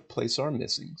 let's replace our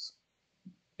missings,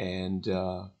 and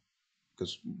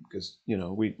because you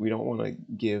know we don't want to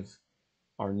give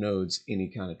our nodes any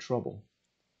kind of trouble.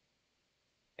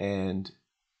 And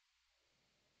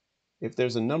if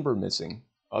there's a number missing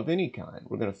of any kind,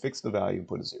 we're going to fix the value and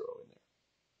put a 0 in there.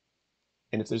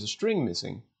 And if there's a string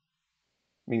missing,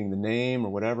 meaning the name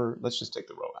or whatever, let's just take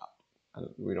the row out.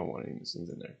 We don't want any missings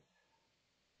in there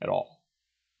at all.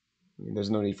 I mean,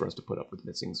 there's no need for us to put up with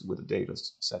missings with a data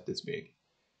set this big.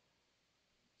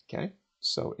 Okay,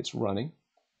 so it's running.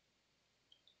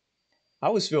 I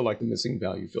always feel like the missing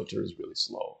value filter is really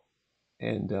slow.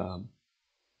 And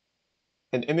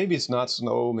maybe it's not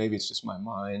slow, maybe it's just my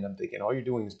mind. I'm thinking, all you're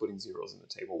doing is putting zeros in the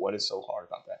table. What is so hard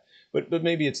about that? But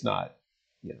maybe it's not.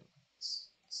 You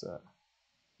know,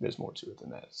 there's more to it than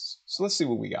that. So let's see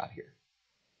what we got here.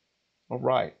 All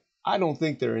right, I don't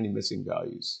think there are any missing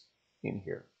values in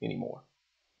here anymore.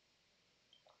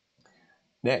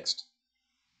 Next,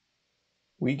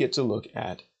 we get to look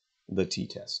at the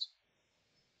t-test.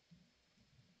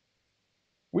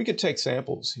 We could take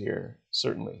samples here,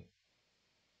 certainly.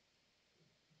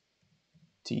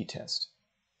 T-test.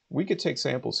 We could take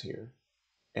samples here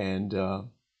and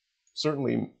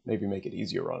certainly maybe make it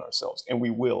easier on ourselves. And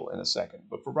we will in a second.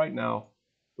 But for right now,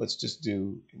 let's just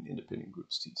do an independent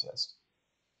groups t-test.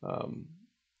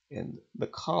 And the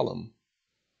column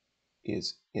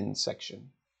is in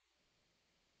section.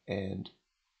 And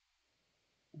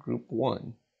group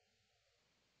 1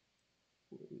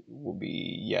 will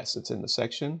be, yes, it's in the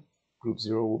section. Group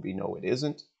 0 will be, no, it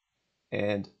isn't.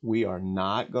 And we are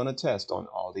not going to test on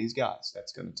all these guys.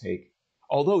 That's going to take,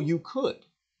 although you could.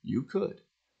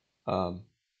 But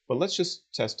let's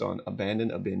just test on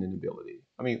abandonability.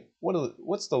 I mean,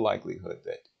 what's the likelihood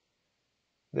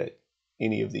that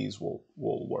any of these will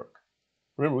work?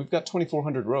 Remember, we've got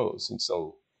 2,400 rows, and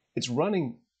so it's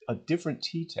running a different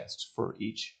t-test for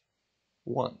each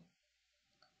one.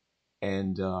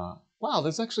 And wow,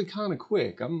 that's actually kind of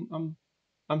quick. I'm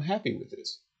happy with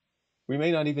this. We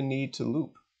may not even need to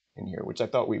loop in here, which I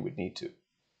thought we would need to.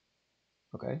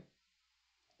 Okay.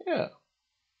 Yeah.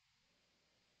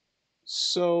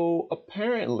 So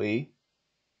apparently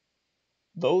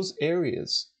those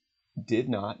areas did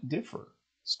not differ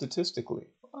statistically.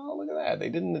 Oh, look at that. They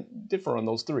didn't differ on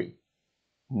those 3.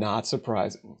 Not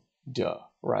surprising. Duh,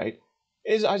 right?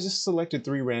 I just selected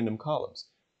 3 random columns.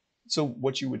 So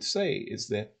what you would say is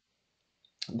that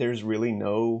there's really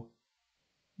no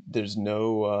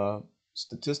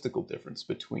statistical difference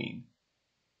between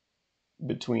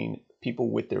people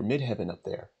with their midheaven up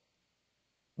there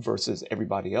versus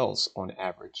everybody else on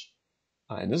average.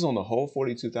 And this is on the whole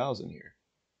 42,000 here.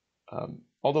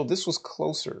 Although this was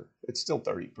closer, it's still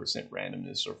 30%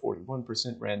 randomness or 41%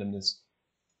 randomness.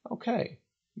 Okay,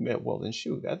 yeah, well then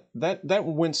shoot, that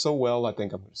went so well, I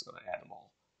think I'm just going to add them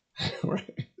all.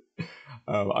 Right?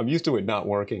 I'm used to it not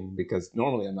working because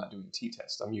normally I'm not doing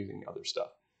t-tests, I'm using other stuff.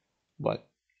 But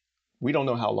we don't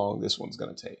know how long this one's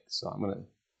going to take, so I'm going to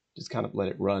just kind of let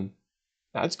it run.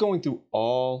 Now it's going through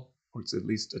all, or it's at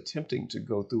least attempting to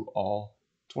go through all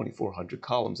 2,400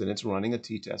 columns, and it's running a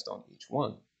t-test on each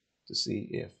one to see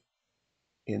if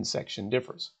in section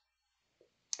differs.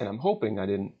 And I'm hoping I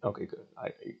didn't, okay, good,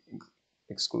 I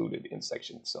excluded in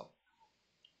section itself.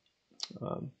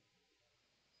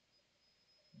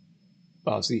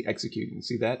 I'll see executing.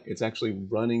 See that? It's actually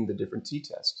running the different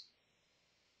t-tests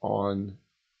on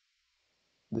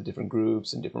the different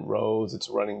groups and different rows. It's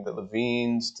running the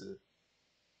Levines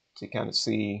to kind of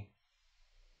see,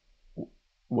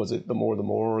 was it the more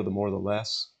or the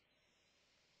less?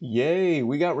 Yay,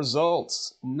 we got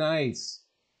results. Nice.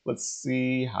 Let's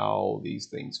see how these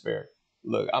things fare.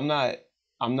 Look, I'm not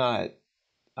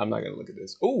gonna look at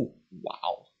this. Oh,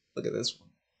 wow. Look at this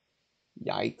one.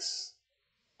 Yikes.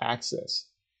 Access.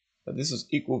 Now, this is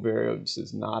equal variance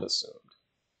is not assumed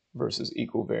versus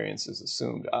equal variance is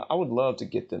assumed. I would love to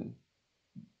get them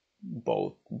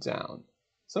both down.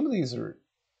 Some of these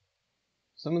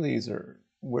are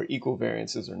where equal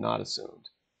variances are not assumed.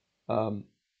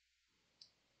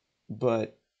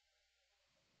 But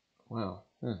wow,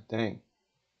 dang.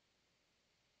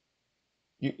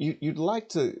 You'd like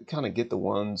to kind of get the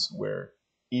ones where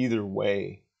either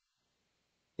way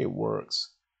it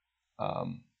works.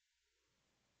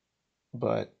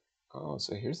 But oh,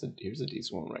 so here's a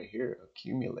decent one right here.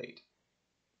 Accumulate.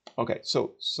 Okay,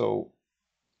 so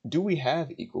do we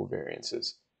have equal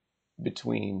variances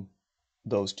between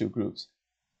those two groups?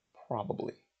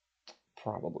 Probably.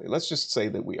 Let's just say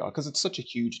that we are, because it's such a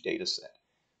huge data set.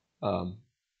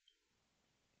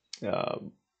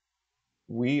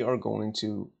 We are going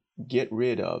to get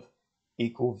rid of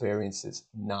equal variances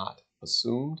not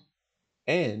assumed,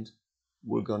 and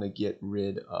we're going to get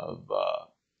rid of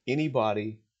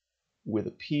anybody with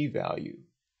a p-value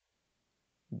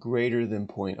greater than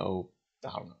 0.05.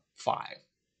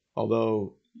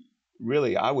 Although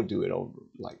really I would do it over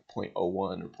like 0.01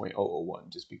 or 0.001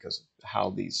 just because of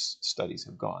how these studies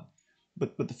have gone.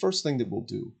 But the first thing that we'll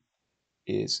do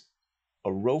is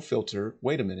a row filter.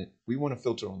 Wait a minute, we want to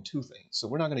filter on two things. So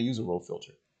we're not going to use a row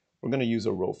filter. We're going to use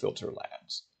a row filter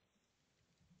labs.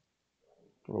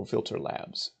 Row filter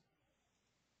labs.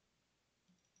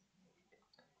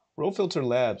 Row filter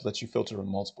labs lets you filter on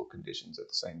multiple conditions at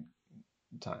the same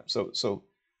time. So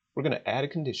we're going to add a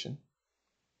condition.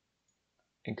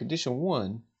 And condition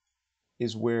 1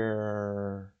 is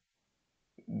where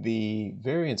the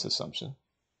variance assumption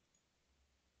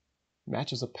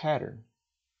matches a pattern,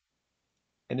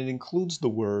 and it includes the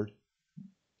word,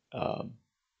 it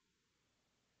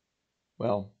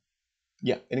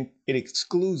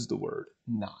excludes the word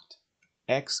not,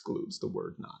 excludes the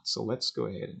word not. So let's go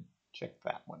ahead and check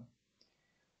that one.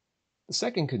 The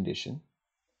second condition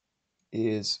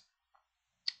is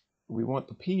we want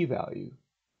the p-value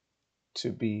to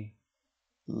be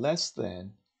less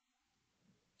than,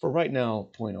 for right now,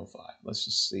 0.05. Let's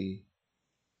just see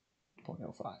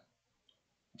 0.05.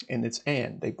 And it's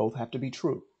and. They both have to be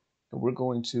true. And we're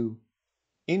going to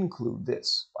include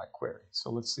this by query.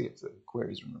 So let's see if the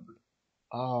query is remembered.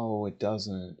 Oh, it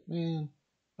doesn't. Man.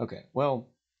 Okay, well,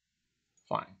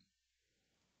 fine.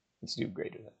 Let's do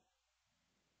greater than.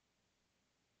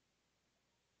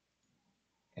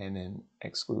 And then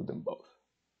exclude them both.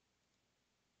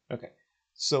 Okay,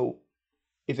 so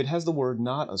if it has the word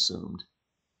not assumed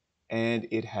and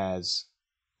it has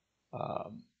a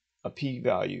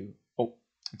p-value, oh,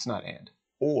 it's not and,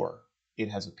 or it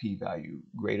has a p-value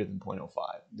greater than 0.05,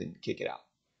 then kick it out.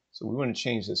 So we want to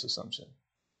change this assumption,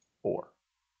 or.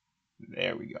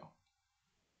 There we go.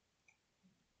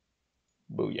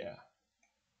 Booyah.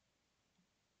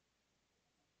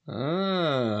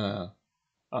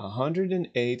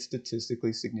 108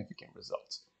 statistically significant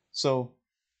results. So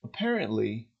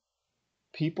apparently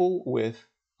people with,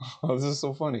 oh, this is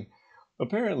so funny.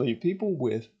 Apparently people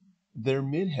with their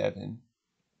midheaven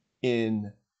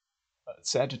in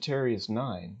Sagittarius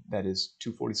 9, that is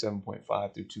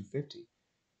 247.5 through 250,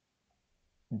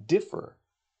 differ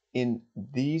in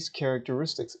these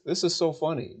characteristics. This is so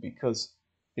funny because,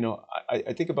 you know,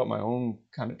 I think about my own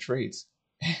kind of traits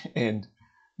and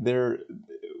they're,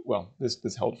 well, this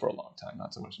held for a long time,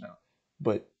 not so much now,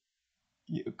 but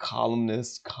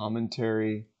columnist,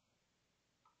 commentary,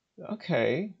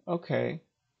 okay.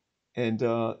 And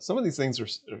some of these things are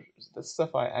that's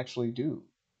stuff I actually do.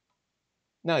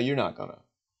 Now you're not gonna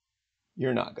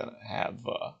have,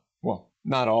 well,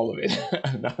 not all of it,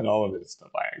 not all of it is stuff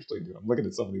I actually do. I'm looking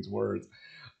at some of these words.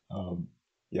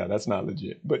 Yeah, that's not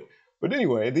legit. But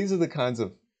anyway, these are the kinds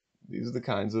of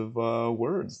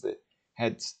words that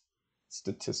had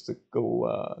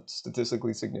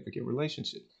statistically significant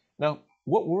relationships. Now,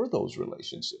 what were those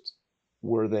relationships?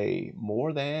 Were they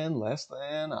more than, less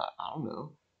than? I don't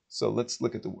know. So let's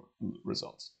look at the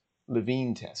results.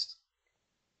 Levine test.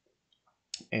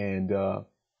 And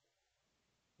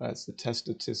that's the test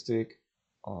statistic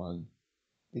on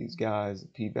these guys, the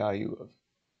p-value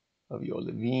of your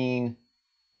Levine.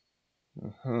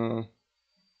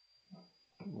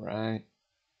 Right.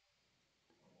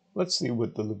 Let's see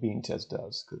what the Levine test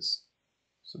does, because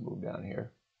so move down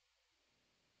here.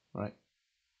 Right.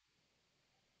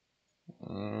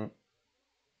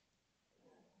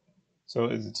 So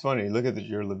it's funny, look at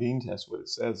your Levine test. What it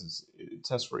says is it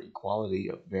tests for equality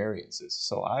of variances.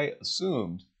 So I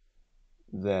assumed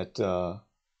that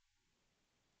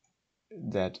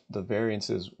that the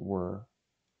variances were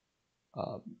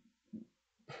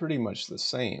pretty much the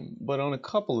same, but on a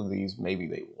couple of these, maybe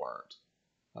they weren't,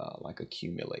 like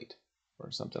accumulate or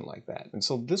something like that. And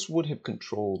so this would have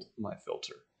controlled my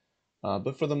filter.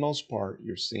 But for the most part,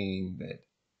 you're seeing that,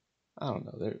 I don't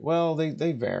know,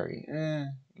 they vary.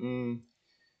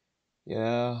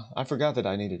 Yeah, I forgot that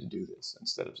I needed to do this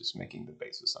instead of just making the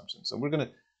base assumption. So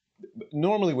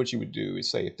normally what you would do is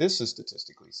say if this is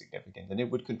statistically significant, then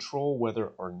it would control whether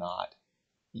or not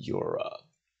your,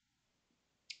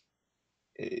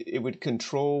 it would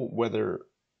control whether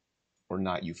or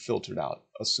not you filtered out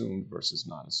assumed versus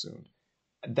not assumed.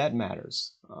 That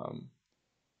matters.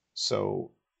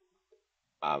 So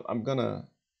I'm gonna,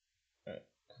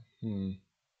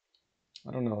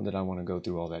 I don't know that I want to go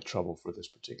through all that trouble for this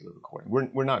particular recording.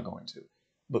 We're not going to.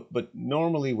 But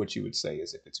normally what you would say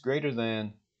is if it's greater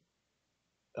than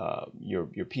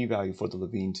your p-value for the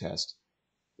Levine test,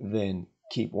 then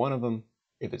keep one of them.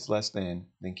 If it's less than,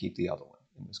 then keep the other one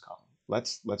in this column.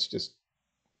 Let's just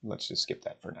skip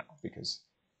that for now, because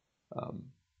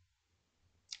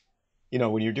you know,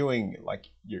 when you're doing like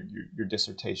your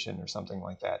dissertation or something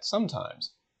like that,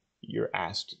 sometimes you're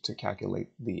asked to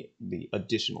calculate the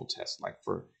additional tests, like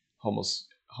for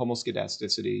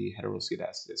homoscedasticity,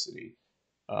 heteroscedasticity,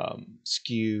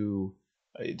 skew,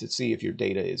 to see if your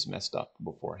data is messed up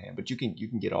beforehand. But you can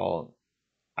get all,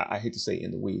 I hate to say in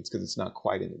the weeds because it's not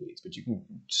quite in the weeds, but you can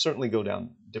certainly go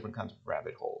down different kinds of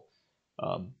rabbit hole,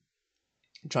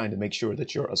 trying to make sure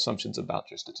that your assumptions about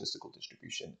your statistical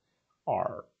distribution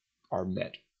are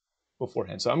met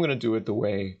beforehand. So I'm going to do it the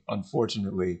way,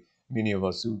 unfortunately, many of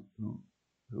us who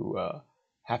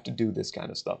have to do this kind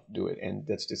of stuff do it, and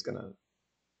that's just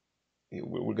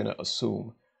we're gonna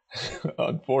assume.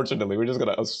 Unfortunately, we're just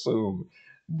gonna assume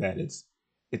that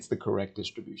it's the correct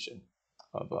distribution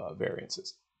of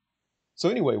variances. So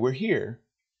anyway, we're here,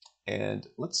 and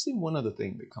let's see one other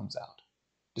thing that comes out: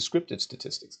 descriptive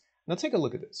statistics. Now take a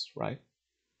look at this. Right,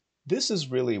 this is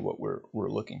really what we're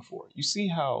looking for. You see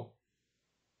how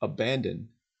abandon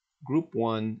group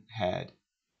 1 had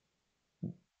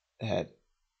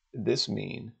this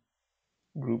mean,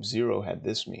 group 0 had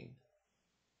this mean.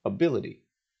 Ability,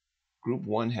 group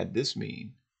 1 had this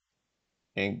mean,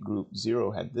 and group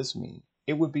 0 had this mean.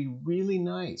 It would be really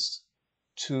nice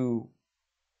to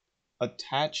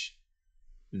attach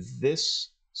this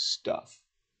stuff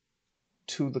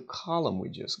to the column we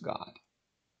just got,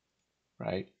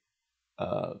 right?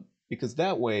 Because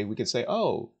that way we can say,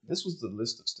 oh, this was the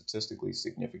list of statistically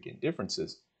significant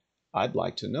differences. I'd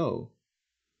like to know,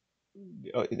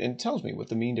 and it tells me what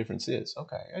the mean difference is.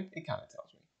 Okay, it kind of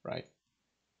tells me, right?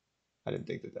 I didn't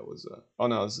think that was, oh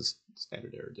no, this is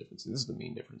standard error difference. This is the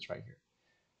mean difference right here.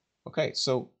 Okay,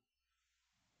 so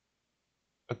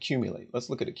accumulate. Let's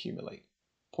look at accumulate.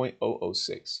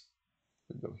 0.006.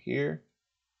 We go here,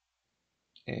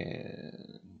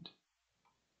 and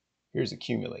here's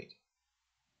accumulate.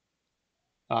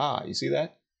 Ah, you see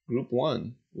that? Group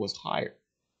 1 was higher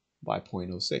by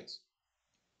 0.06.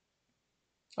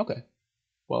 Okay,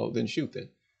 well then shoot then.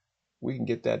 We can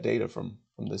get that data from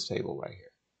this table right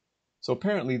here. So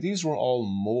apparently these were all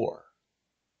more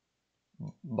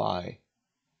by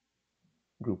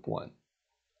group 1.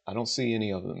 I don't see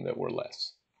any of them that were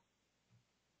less.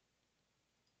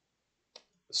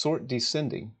 Sort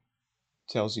descending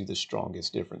tells you the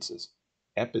strongest differences.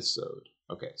 Episode.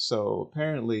 Okay, so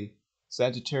apparently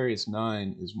Sagittarius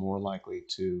 9 is more likely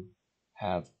to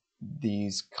have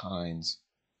these kinds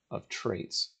of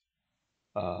traits,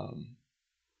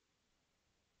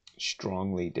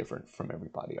 strongly different from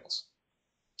everybody else.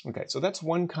 Okay, so that's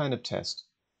one kind of test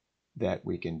that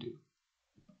we can do.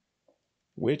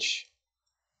 Which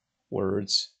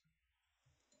words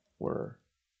were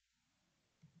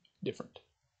different?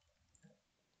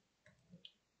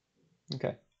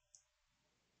 Okay,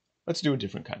 let's do a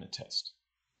different kind of test.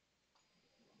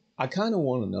 I kind of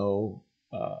want to know,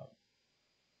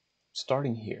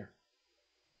 starting here,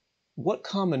 what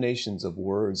combinations of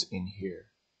words in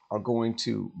here are going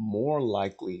to more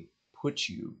likely put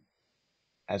you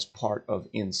as part of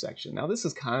in section. Now this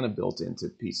is kind of built into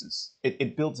pieces.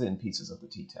 It builds in pieces of the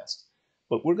t-test,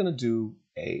 but we're going to do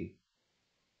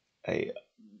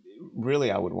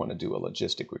really I would want to do a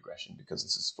logistic regression because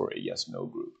this is for a yes-no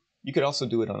group. You could also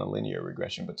do it on a linear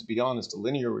regression, but to be honest, a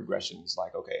linear regression is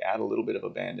like, okay, add a little bit of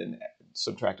abandon,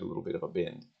 subtract a little bit of a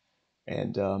bend.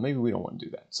 And maybe we don't want to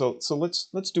do that. So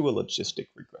let's do a logistic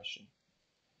regression.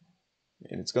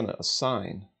 And it's going to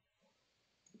assign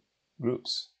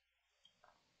groups.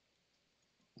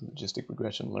 Logistic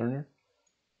Regression Learner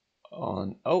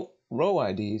on, oh, row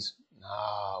IDs.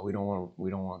 Nah, we don't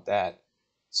want that.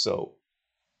 So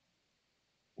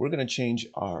we're going to change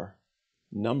our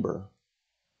number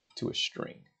to a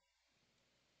string,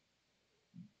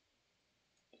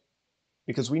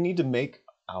 because we need to make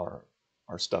our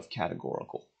stuff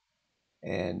categorical,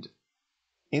 and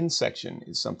in section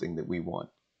is something that we want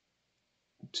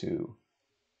to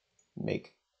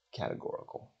make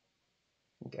categorical.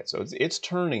 Okay, so it's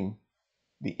turning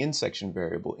the in section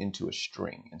variable into a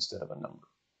string instead of a number.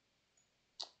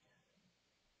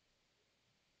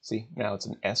 See, now it's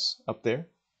an S up there.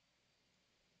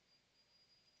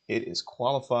 It is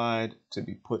qualified to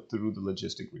be put through the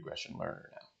Logistic Regression Learner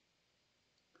now.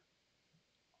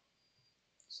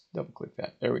 Let's double click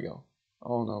that. There we go.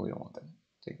 Oh no, we don't want that.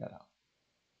 Take that out.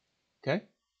 Okay?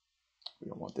 We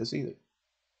don't want this either.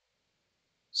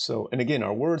 So, and again,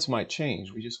 our words might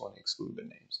change. We just want to exclude the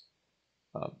names.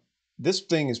 This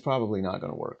thing is probably not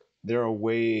going to work. There are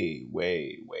way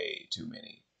too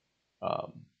many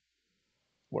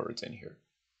words in here.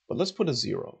 But let's put a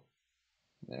 0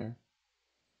 there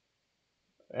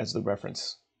as the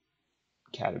reference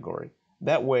category.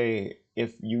 That way,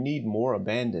 if you need more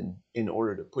abandon in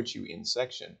order to put you in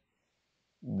section,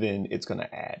 then it's going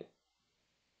to add.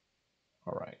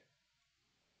 All right.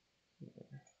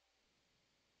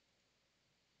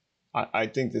 I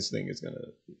think this thing is going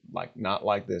to not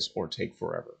like this or take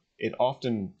forever. It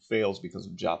often fails because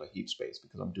of Java heap space,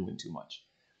 because I'm doing too much.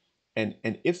 And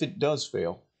if it does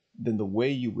fail, then the way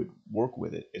you would work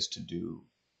with it is to do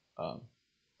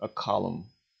a column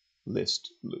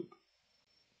list loop.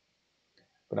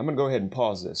 But I'm going to go ahead and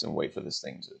pause this and wait for this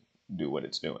thing to do what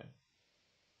it's doing.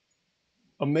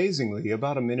 Amazingly,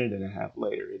 about a minute and a half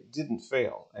later, it didn't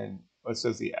fail, and it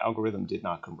says the algorithm did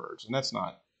not converge, and that's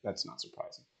not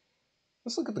surprising.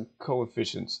 Let's look at the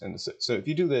coefficients. And so if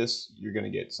you do this, you're going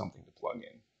to get something to plug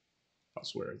in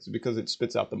elsewhere. It's because it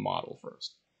spits out the model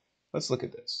first. Let's look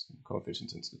at this,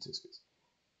 coefficients and statistics.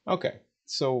 Okay,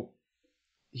 so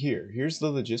here's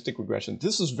the logistic regression.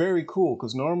 This is very cool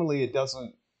because normally it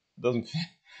doesn't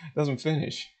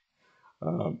finish.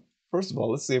 First of all,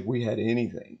 let's see if we had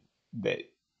anything that,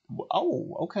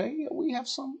 oh, okay, we have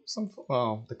some,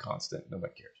 well, the constant,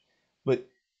 nobody cares. But,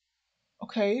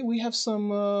 okay, we have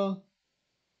some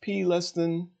p less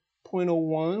than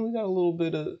 0.01. We got a little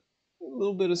bit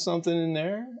of something in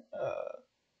there.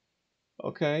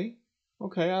 Okay,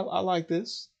 I like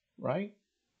this, right?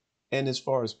 And as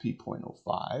far as p.05,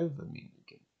 I mean,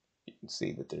 you can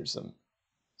see that there's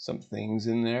some things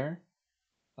in there.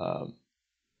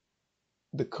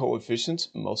 The coefficients,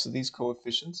 most of these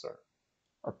coefficients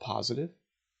are positive.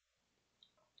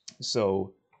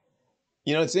 So,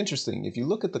 you know, it's interesting. If you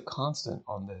look at the constant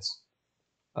on this,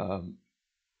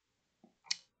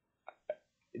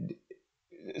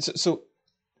 so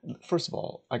first of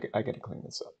all, I got to clean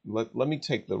this up. Let me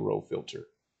take the row filter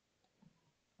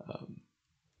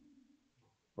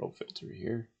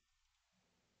here,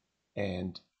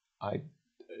 and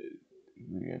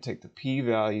we're going to take the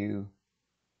p-value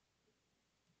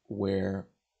where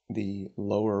the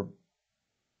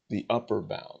upper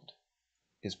bound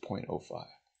is 0.05.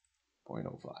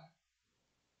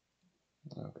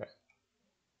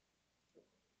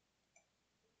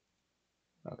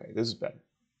 Okay, this is better.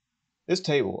 This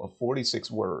table of 46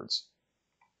 words,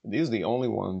 these are the only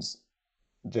ones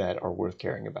that are worth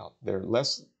caring about. They're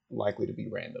less likely to be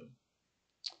random.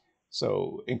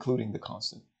 So, including the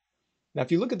constant. Now,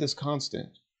 if you look at this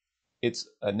constant, it's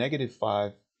a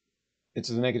 -5, it's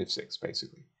a -6,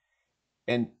 basically.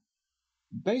 And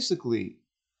basically,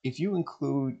 if you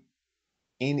include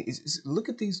look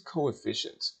at these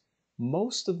coefficients.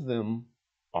 Most of them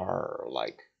are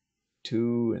like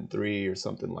 2 and 3 or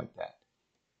something like that.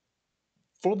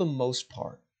 For the most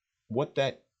part, what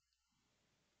that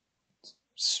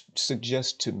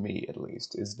suggests to me, at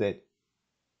least, is that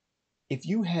if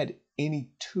you had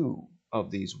any 2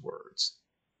 of these words,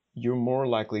 you're more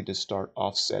likely to start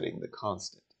offsetting the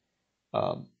constant.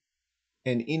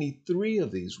 And any 3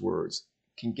 of these words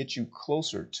can get you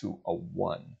closer to a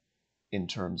 1 in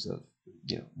terms of,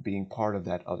 you know, being part of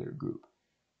that other group.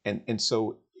 And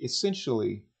so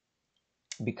essentially,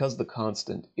 because the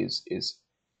constant is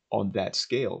on that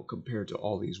scale compared to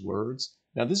all these words,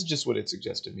 now this is just what it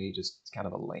suggests to me, just kind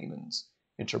of a layman's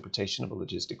interpretation of a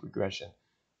logistic regression.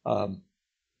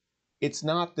 It's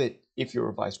not that if you're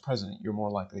a vice president, you're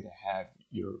more likely to have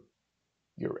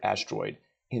your asteroid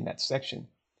in that section.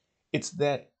 It's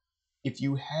that if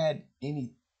you had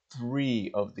any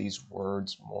 3 of these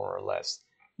words, more or less,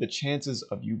 the chances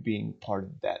of you being part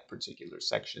of that particular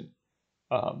section,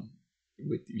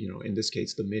 with in this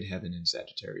case, the midheaven in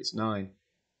Sagittarius 9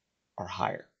 are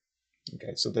higher.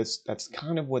 Okay, so that's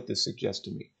kind of what this suggests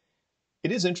to me.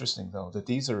 It is interesting though that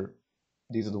these are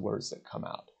the words that come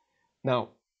out. Now,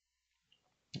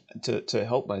 to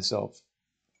help myself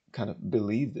kind of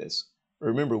believe this,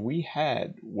 remember we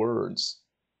had words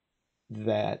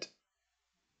that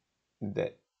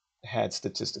had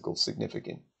statistically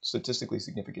significant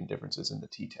differences in the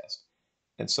t-test.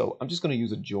 And so I'm just going to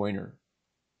use a joiner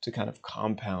to kind of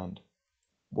compound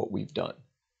what we've done.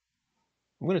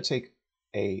 I'm going to take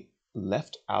a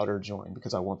left outer join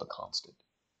because I want the constant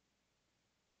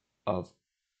of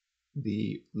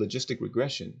the logistic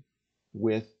regression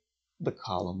with the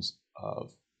columns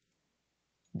of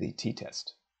the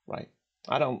t-test, right?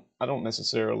 I don't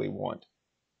necessarily want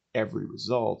every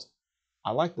result.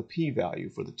 I like the p-value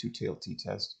for the two-tailed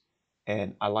t-test,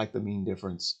 and I like the mean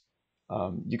difference.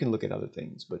 You can look at other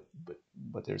things,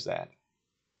 but there's that.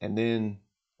 And then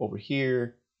over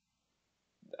here,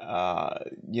 I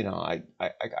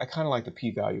kind of like the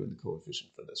p-value and the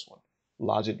coefficient for this one.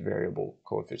 Logit variable,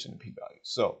 coefficient, and p-value.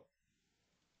 So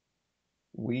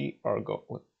we are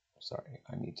going. Sorry,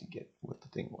 I need to get what the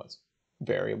thing was.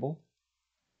 Variable,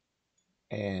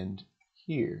 and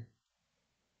here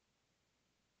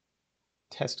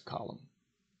test column.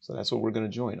 So that's what we're going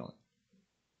to join on.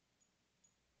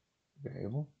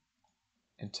 Variable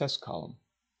and test column.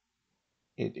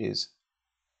 It is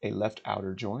a left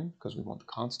outer join because we want the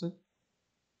constant.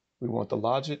 We want the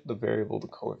logit, the variable, the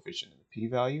coefficient, and the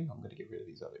p-value. I'm going to get rid of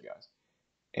these other guys.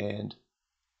 And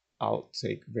I'll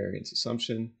take variance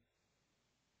assumption,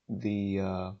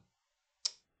 the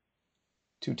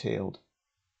two-tailed,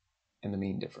 and the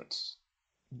mean difference.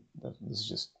 This is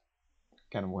just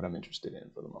kind of what I'm interested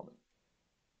in for the moment.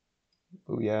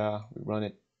 Booyah, we run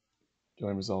it,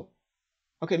 join result.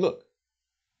 Okay, look.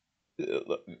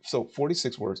 So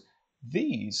 46 words.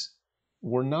 These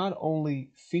were not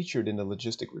only featured in the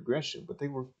logistic regression, but they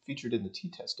were featured in the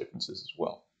t-test differences as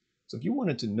well. So if you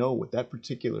wanted to know what that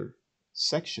particular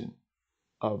section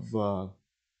of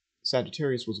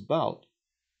Sagittarius was about,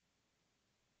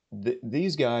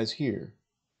 these guys here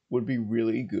would be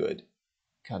really good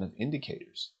kind of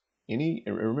indicators.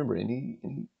 Remember, any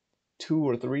 2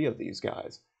 or 3 of these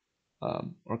guys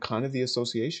are kind of the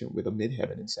association with a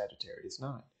midheaven in Sagittarius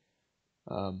 9.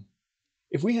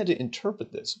 If we had to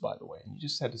interpret this, by the way, and you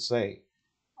just had to say,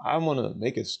 I want to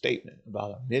make a statement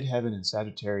about a midheaven in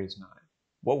Sagittarius 9,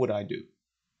 what would I do?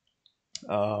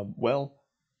 Well,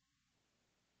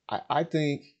 I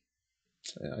think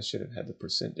I should have had the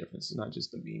percent difference, not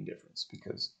just the mean difference,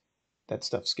 because that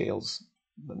stuff scales.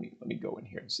 Let me go in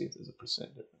here and see if there's a percent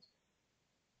difference.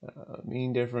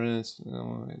 Mean difference,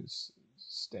 is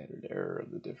standard error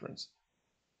of the difference.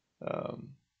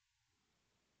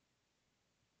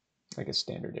 I guess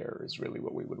standard error is really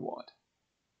what we would want.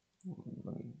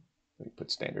 Let me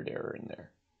put standard error in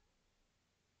there.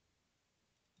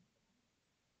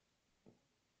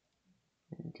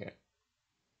 Okay.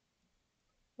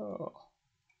 Oh,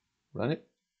 run it.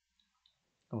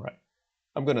 All right.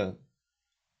 I'm gonna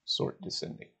sort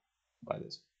descending by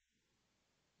this.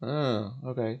 Oh,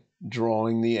 okay.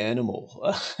 Drawing the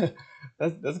animal.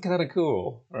 That's kind of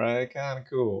cool, right? Kind of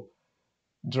cool.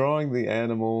 Drawing the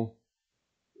animal,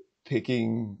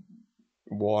 picking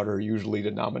water usually to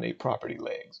nominate property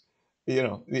legs.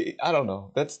 I don't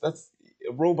know. That's a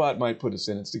robot might put a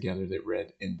sentence together that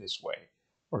read in this way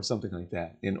or something like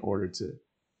that in order to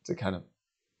kind of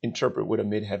interpret what a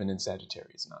midheaven in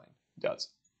Sagittarius 9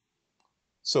 does.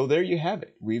 So there you have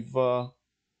it. We've what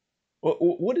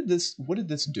did this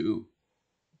do?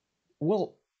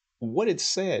 Well, what it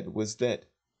said was that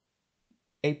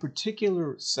a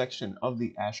particular section of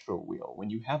the astro wheel, when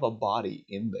you have a body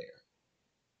in there,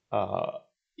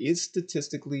 is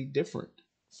statistically different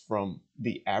from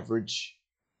the average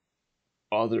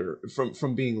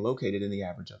from being located in the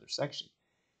average other section.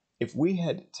 If we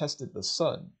had tested the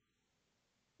sun,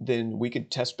 then we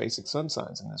could test basic sun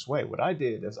signs in this way. What I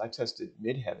did is I tested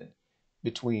midheaven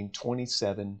between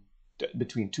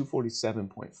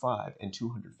 247.5 and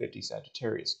 250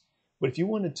 Sagittarius. But if you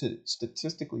wanted to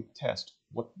statistically test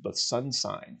what the sun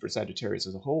sign for Sagittarius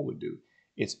as a whole would do,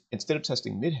 it's instead of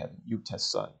testing midheaven, you test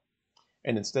sun.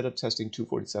 And instead of testing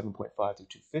 247.5 to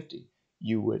 250,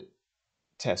 you would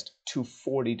test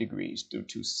 240 degrees through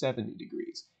 270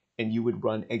 degrees, and you would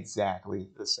run exactly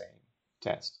the same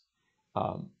test.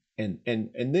 And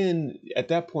then at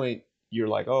that point, you're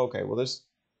like, oh, okay, well, this,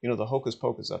 the hocus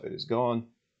pocus of it is gone.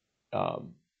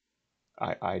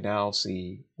 I now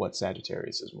see what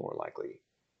Sagittarius is more likely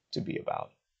to be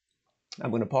about.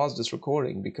 I'm going to pause this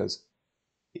recording because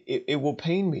it will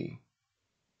pain me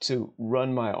to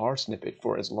run my R snippet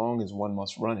for as long as one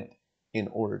must run it in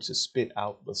order to spit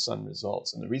out the sun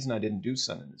results. And the reason I didn't do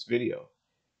sun in this video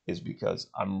is because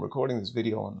I'm recording this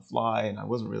video on the fly and I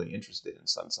wasn't really interested in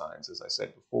sun signs, as I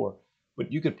said before.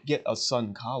 But you could get a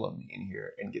sun column in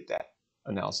here and get that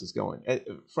analysis going.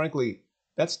 Frankly,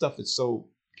 that stuff is so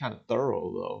kind of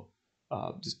thorough,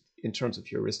 though, just in terms of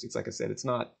heuristics. Like I said, it's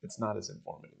not as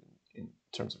informative in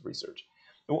terms of research.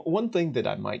 One thing that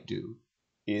I might do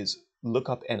is look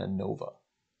up an ANOVA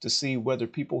to see whether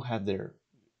people have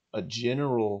a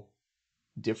general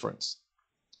difference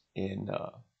in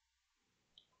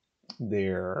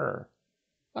their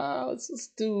let's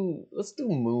do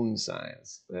moon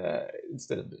signs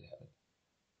instead of midheaven.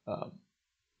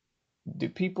 Do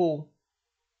people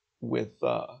with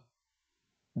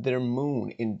their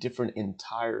moon in different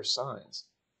entire signs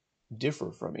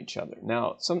differ from each other?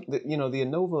 Now, the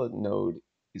ANOVA node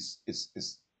is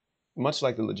much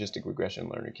like the logistic regression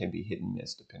learner, can be hit and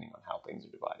miss depending on how things are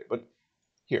divided. But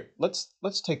here, let's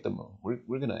take the moon.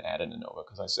 We're going to add an ANOVA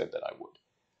because I said that I would.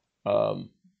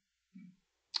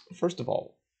 First of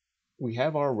all, we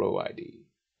have our row ID,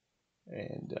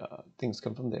 and things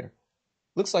come from there.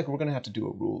 Looks like we're going to have to do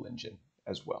a rule engine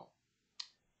as well.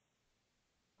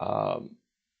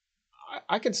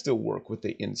 I can still work with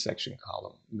the in section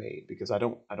column made because I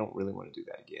don't really want to do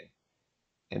that again.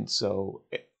 And so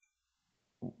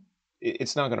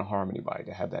it's not going to harm anybody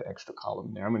to have that extra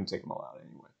column there. I'm going to take them all out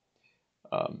anyway.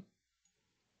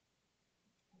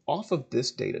 Off of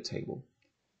this data table,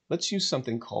 let's use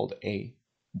something called a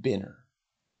binner,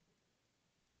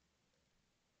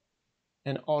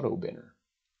 an auto binner.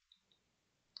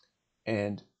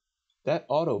 And that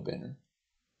auto binner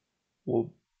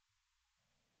will,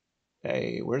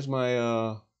 hey, where's my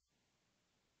oh,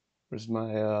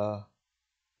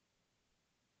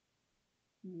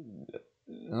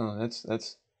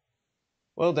 that's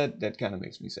well, that kind of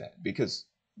makes me sad because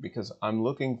I'm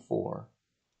looking for,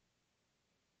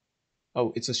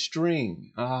 oh, it's a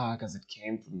string. Because it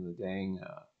came from the dang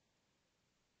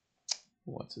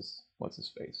what's his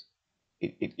face?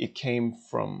 It came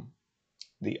from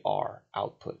the R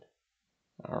output.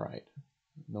 All right,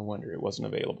 no wonder it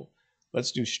wasn't available.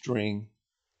 Let's do string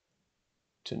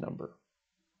to number.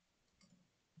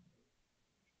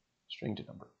 String to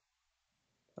number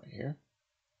right here.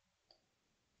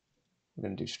 We're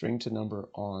going to do string to number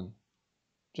on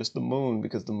just the moon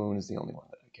because the moon is the only one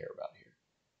that I care about here.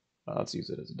 Let's use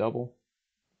it as a double.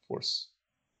 Force.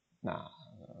 Nah.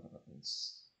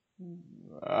 Let's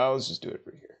just do it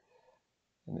right here.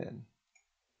 And then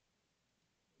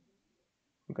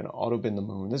we're going to auto bin the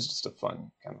moon. This is just a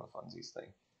fun, kind of a funsies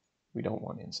thing. We don't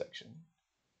want in section.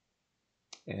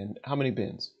 And how many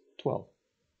bins? 12.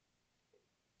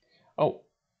 Oh,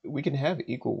 we can have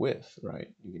equal width,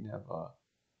 right? You can have,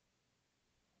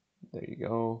 there you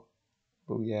go.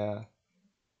 Booyah.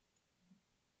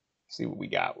 See what we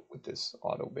got with this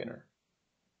auto binner.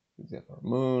 We have our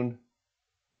moon,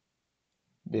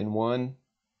 bin 1,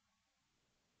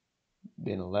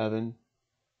 bin 11.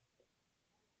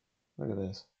 Look at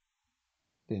this.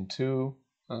 Bin 2,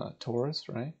 Taurus,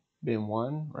 right? Bin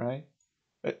 1, right?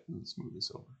 Let's move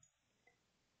this over.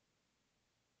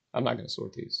 I'm not going to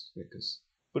sort these because,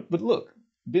 but look,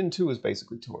 bin 2 is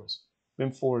basically Taurus.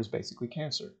 Bin 4 is basically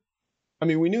Cancer. I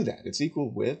mean, we knew that. It's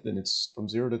equal width and it's from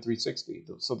 0 to 360.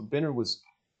 So the binner was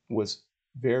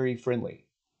very friendly.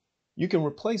 You can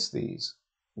replace these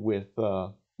with,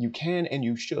 you can and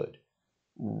you should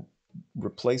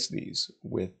replace these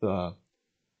with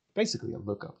basically a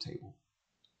lookup table.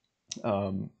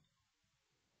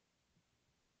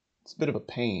 It's a bit of a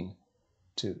pain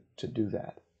to do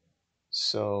that.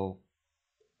 So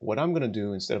what I'm going to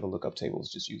do instead of a lookup table is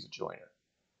just use a joiner.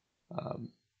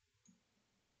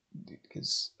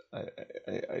 Because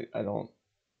I don't,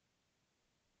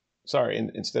 sorry,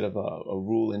 instead of a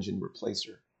rule engine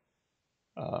replacer.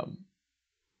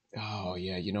 Oh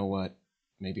yeah, you know what?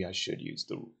 Maybe I should use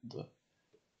the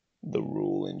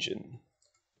rule engine.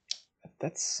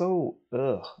 That's so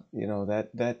you know,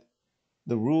 that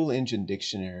the rule engine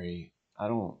dictionary. I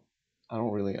don't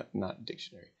really, not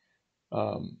dictionary.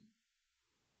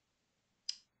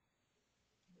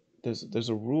 There's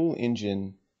a rule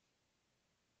engine.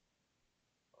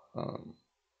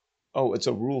 Oh, it's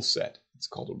a rule set. It's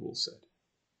called a rule set.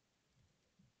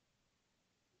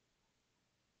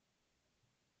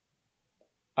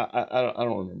 I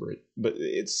don't remember it, but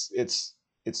it's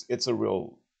a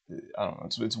real, I don't know.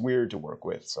 It's weird to work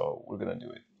with, so we're gonna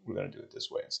do it. We're gonna do it this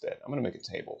way instead. I'm gonna make a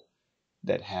table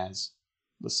that has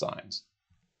the signs,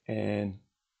 and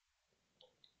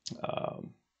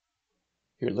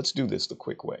here, let's do this the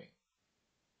quick way.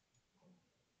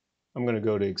 I'm going to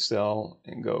go to Excel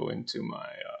and go into my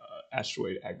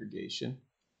asteroid aggregation.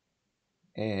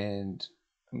 And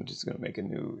I'm just going to make a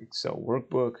new Excel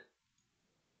workbook.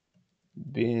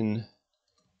 Bin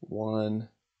 1.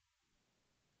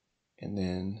 And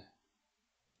then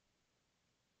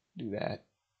do that.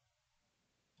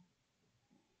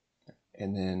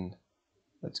 And then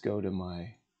let's go to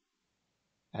my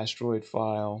asteroid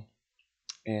file.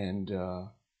 And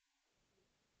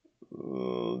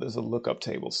there's a lookup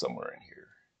table somewhere in here.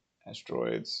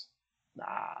 Asteroids. Nah,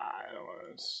 I don't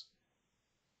want to.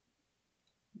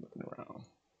 Looking around.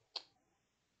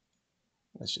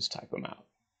 Let's just type them out.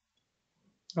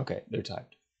 Okay, they're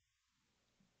typed.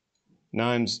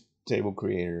 Knime's table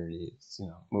creator is,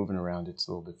 moving around. It's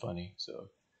a little bit funny. So,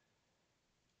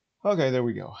 okay, there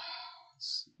we go.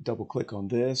 Let's double click on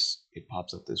this. It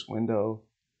pops up this window,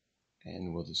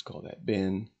 and we'll just call that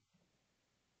bin.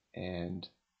 And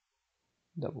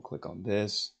double click on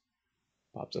this.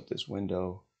 Pops up this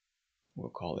window. We'll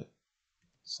call it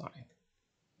sign.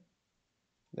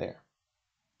 There.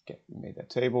 Okay, we made that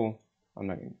table. I'm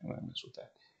not gonna mess with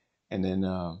that. And then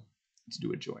let's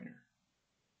do a joiner.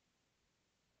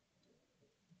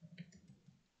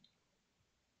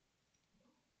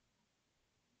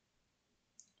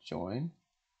 Join.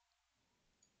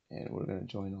 And we're going to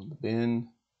join on the bin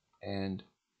and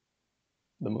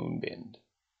the moon bin.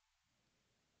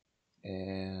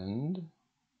 And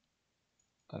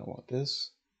I don't want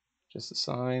this, just a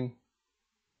sign.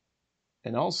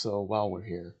 And also, while we're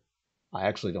here, I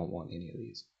actually don't want any of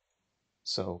these.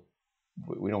 So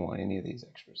we don't want any of these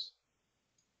extras.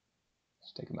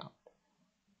 Let's take them out.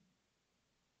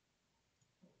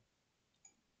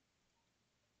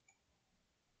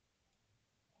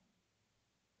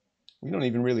 We don't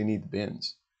even really need the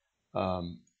bins.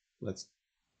 Let's,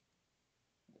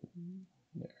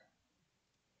 there.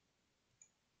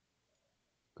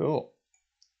 Cool.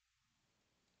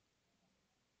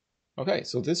 Okay,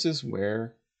 so this is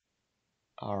where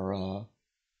our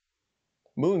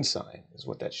moon sign is,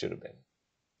 what that should have been.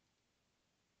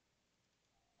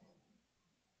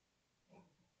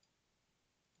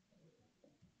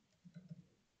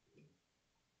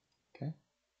 Okay,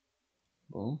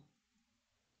 boom,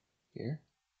 here,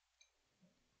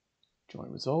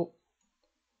 join result,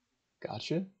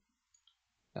 gotcha.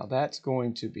 Now that's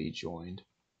going to be joined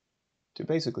to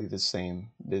basically the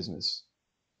same business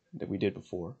that we did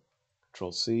before.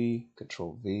 Control C,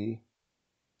 Control V,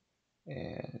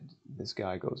 and this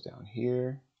guy goes down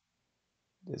here.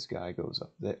 This guy goes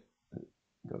up there,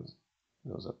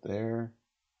 goes up there.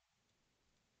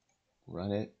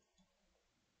 Run it,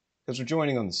 because we're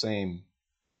joining on the same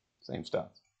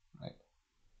stuff, right?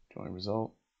 Join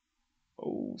result.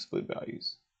 Oh, split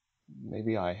values.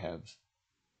 Maybe I have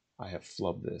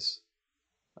flubbed this.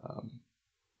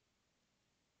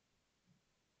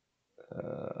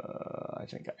 I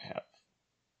think I have.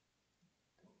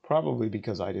 Probably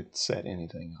because I didn't set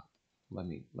anything up. Let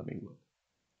me look.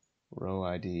 Row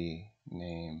ID,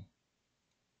 name.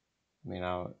 I mean,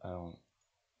 I don't.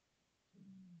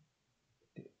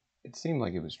 It seemed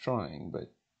like it was trying,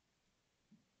 but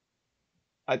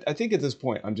I think at this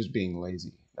point I'm just being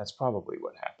lazy. That's probably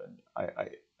what happened.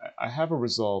 I have a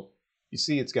result. You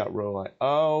see, it's got row ID.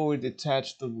 Oh, it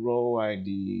attached the row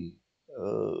ID.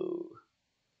 Oh,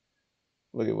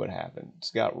 look at what happened.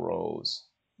 It's got rows.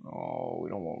 Oh, we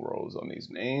don't want rows on these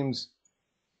names,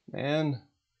 man.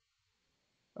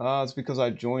 It's because I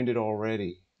joined it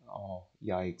already. Oh,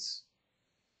 yikes.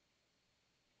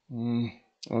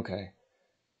 Okay.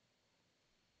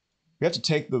 We have to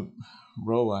take the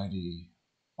row ID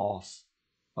off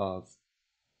of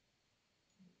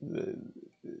the,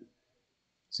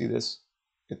 see this?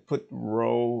 It put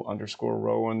row underscore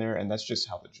row on there, and that's just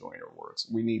how the joiner works.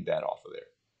 We need that off of there.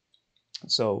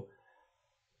 So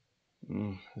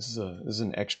this is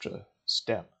an extra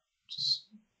step, which is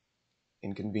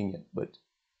inconvenient. But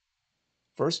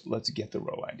first, let's get the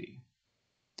row ID.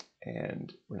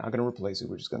 And we're not going to replace it.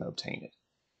 We're just going to obtain it.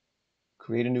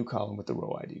 Create a new column with the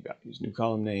row ID values. New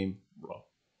column name, row.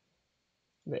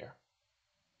 There.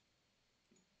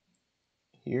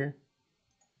 Here.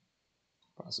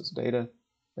 Process data.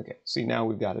 Okay, see, now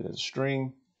we've got it as a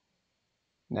string.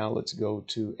 Now let's go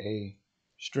to a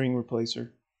string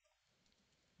replacer.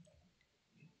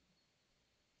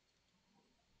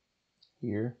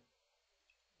 Here.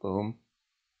 Boom.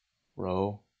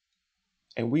 Row.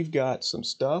 And we've got some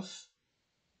stuff.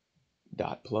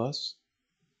 Dot plus.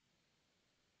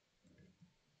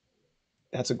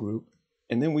 That's a group.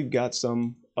 And then we've got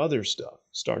some other stuff,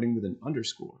 starting with an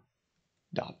underscore.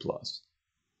 Dot plus.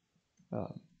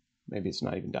 Maybe it's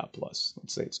not even dot plus.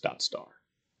 Let's say it's dot star.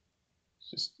 It's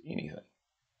just anything.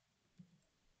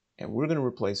 and we're going to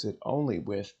replace it only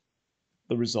with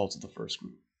the results of the first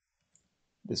group.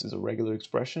 This is a regular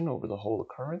expression over the whole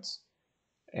occurrence,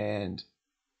 and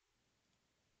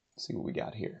see what we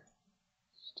got here.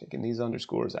 Taking these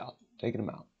underscores out, taking them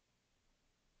out.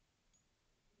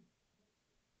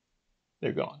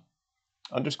 They're gone.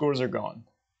 Underscores are gone.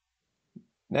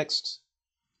 Next,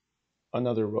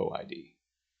 another row ID.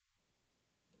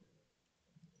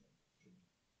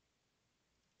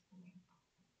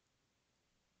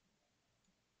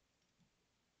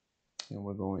 And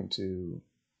we're going to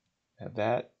have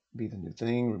that be the new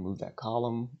thing, remove that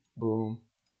column, boom.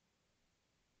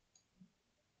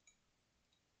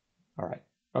 All right,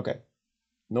 okay.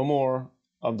 No more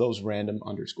of those random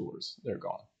underscores, they're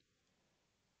gone.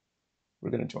 We're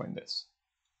gonna join this,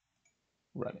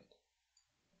 run it.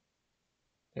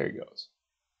 There he goes.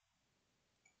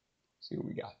 See what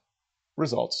we got.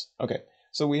 Results, okay,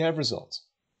 so we have results.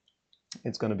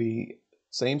 It's gonna be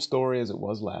same story as it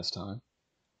was last time.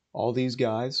 All these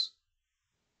guys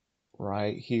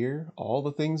right here, all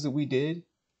the things that we did,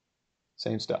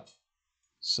 same stuff.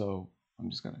 So I'm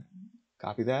just gonna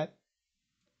copy that.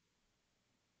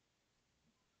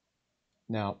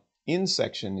 Now, in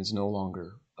section is no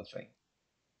longer a thing.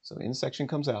 So in section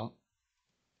comes out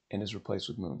and is replaced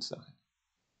with moon sign.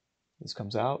 This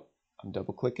comes out, I'm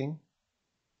double clicking.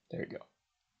 There you go.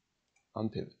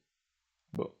 Unpivot.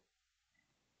 Boom.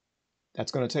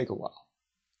 That's going to take a while.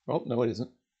 Oh, no, it isn't.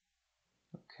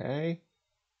 Okay.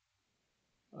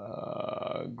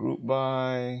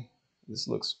 GroupBy. This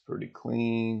looks pretty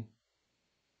clean.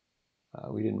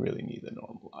 We didn't really need the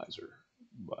normalizer,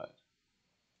 but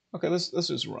okay, let's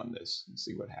just run this and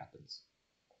see what happens.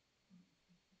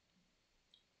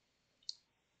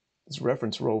 This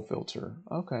reference row filter.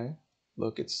 Okay,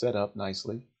 look, it's set up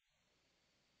nicely.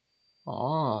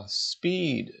 Ah,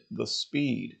 speed, the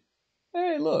speed.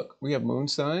 Hey, look, we have moon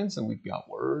signs and we've got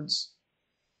words.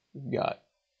 We've got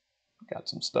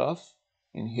some stuff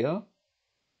in here.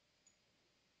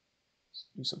 Let's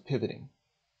do some pivoting.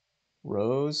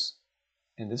 Rows,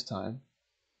 and this time,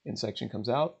 in section comes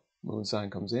out, moon sign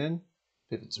comes in,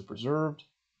 pivots are preserved,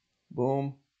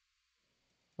 boom.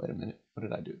 Wait a minute, what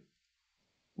did I do?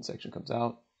 In section comes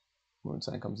out, moon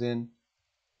sign comes in,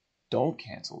 don't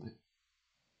cancel it,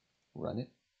 run it.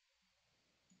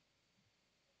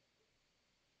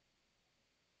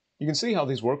 You can see how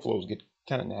these workflows get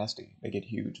kind of nasty. They get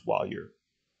huge while you're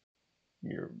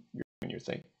doing your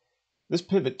thing. This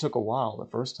pivot took a while the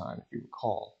first time, if you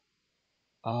recall.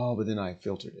 Oh, but then I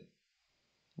filtered it.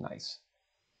 Nice.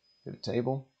 Pivot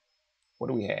table. What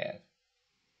do we have?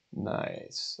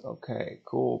 Nice. Okay,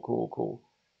 cool, cool, cool.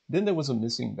 Then there was a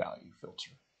missing value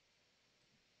filter.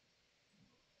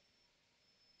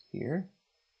 Here,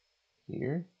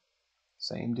 here,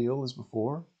 same deal as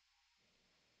before.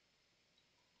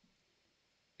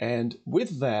 And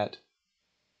with that,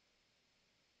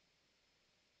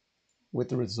 with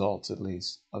the results at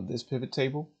least of this pivot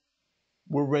table,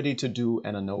 we're ready to do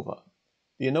an ANOVA.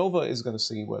 The ANOVA is going to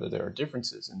see whether there are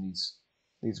differences in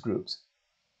these groups.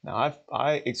 Now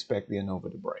I expect the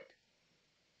ANOVA to break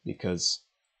because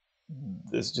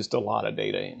there's just a lot of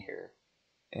data in here,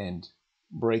 and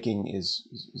breaking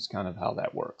is kind of how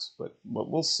that works. But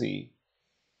we'll see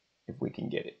if we can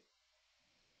get it.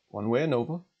 One way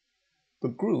ANOVA, the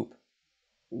group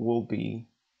will be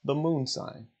the moon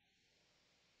sign,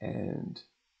 and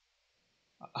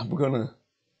I'm gonna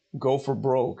go for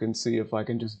broke and see if I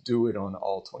can just do it on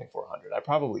all 2400. I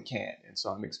probably can't, and so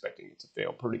I'm expecting it to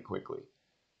fail pretty quickly.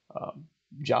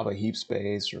 Java heap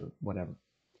space or whatever.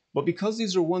 But because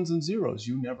these are ones and zeros,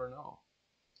 you never know.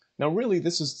 Now really,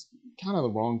 this is kind of the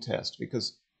wrong test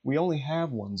because we only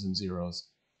have ones and zeros,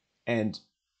 and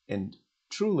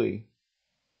truly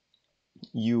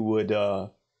you would,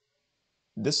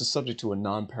 this is subject to a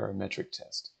non-parametric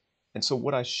test. And so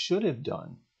what I should have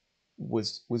done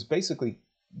was basically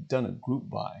done a group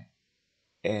by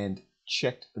and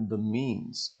checked the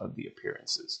means of the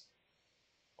appearances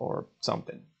or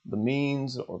something, the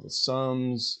means or the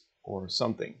sums or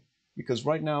something, because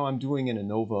right now I'm doing an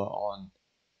ANOVA on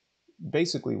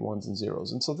basically ones and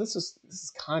zeros, and so this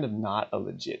is kind of not a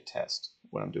legit test.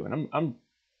 What I'm doing,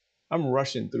 I'm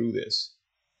rushing through this,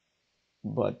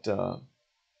 but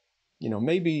you know,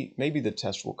 maybe the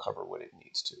test will cover what it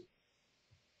needs to.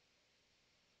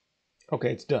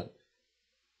 Okay, it's done.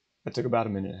 That took about a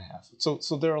minute and a half.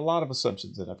 So there are a lot of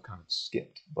assumptions that I've kind of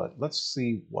skipped, but let's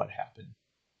see what happened.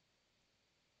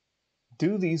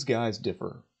 Do these guys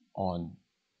differ on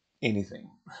anything,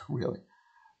 really?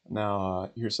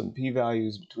 Now, here's some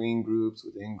p-values between groups,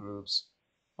 within groups,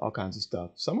 all kinds of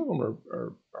stuff. Some of them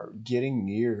are getting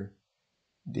near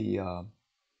the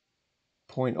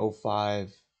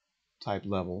 0.05 type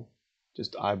level,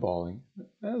 just eyeballing.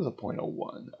 That was a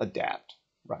 0.01, adapt,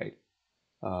 right?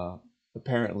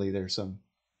 Apparently there's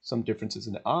some differences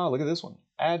in it. Look at this one,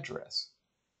 address.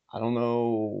 I don't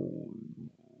know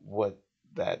what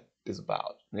that is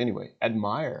about. Anyway,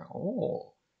 admire.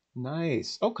 Oh,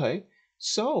 nice. Okay,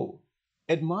 so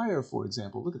admire, for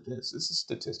example, look at this. This is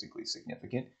statistically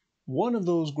significant. One of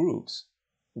those groups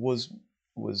was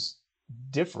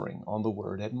differing on the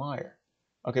word admire.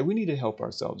 Okay, we need to help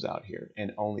ourselves out here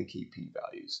and only keep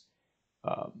p-values.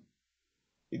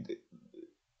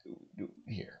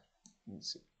 Here,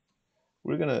 let's see.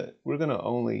 We're gonna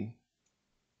only.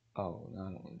 Oh, no,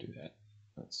 I don't want to do that.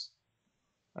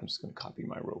 I'm just gonna copy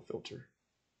my row filter.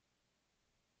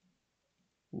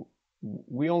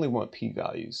 We only want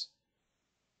p-values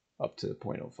up to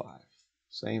 0.05.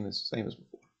 Same as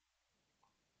before.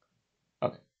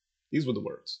 Okay, these were the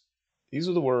words. These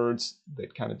are the words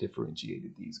that kind of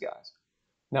differentiated these guys.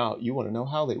 Now, you want to know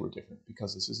how they were different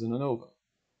because this is an ANOVA.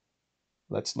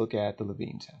 Let's look at the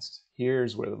Levine test.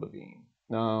 Here's where the Levine.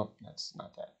 No, that's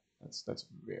not that. That's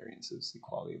variances,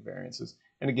 equality of variances.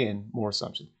 And again, more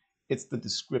assumption. It's the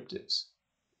descriptives.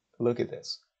 Look at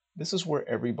this. This is where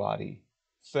everybody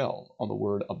fell on the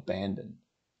word abandon.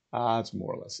 It's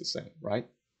more or less the same, right?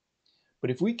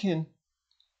 But if we can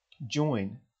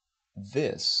join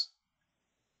this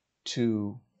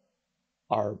to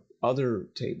our other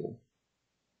table,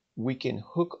 we can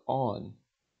hook on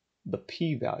the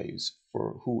p-values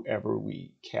for whoever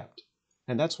we kept.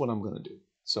 And that's what I'm going to do.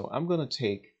 So I'm going to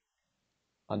take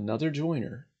another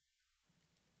joiner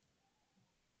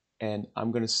and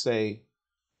I'm going to say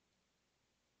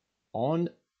on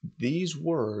these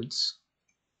words,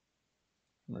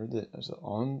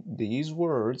 on these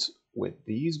words with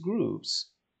these groups,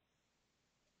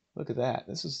 look at that.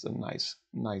 This is a nice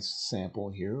sample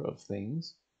here of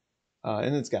things.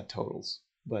 And it's got totals,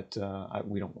 but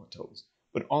we don't want totals.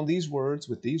 But on these words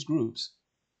with these groups,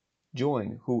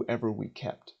 join whoever we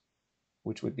kept,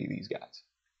 which would be these guys.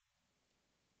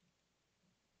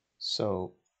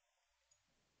 So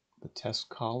the test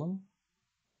column,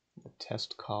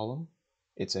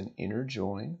 it's an inner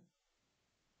join.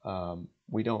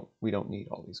 We don't need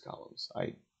all these columns.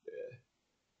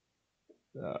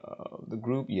 The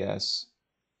group, yes.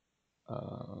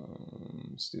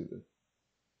 Let's do the.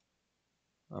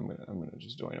 I'm gonna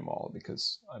just join them all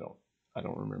because I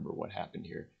don't remember what happened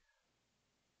here.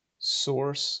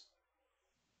 Source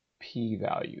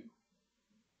p-value.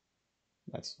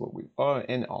 That's what we.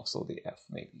 And also the f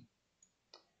maybe.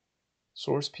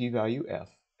 Source p-value f,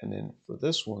 and then for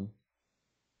this one,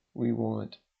 we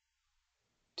want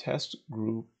test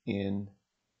group in,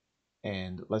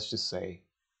 and let's just say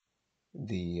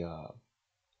the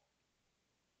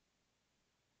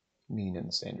mean and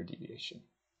the standard deviation.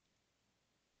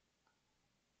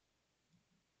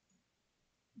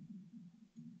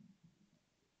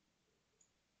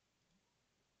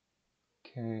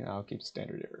 Okay, I'll keep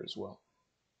standard error as well.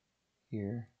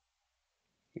 Here.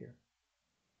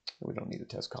 We don't need the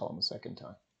test column a second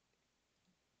time.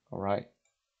 All right.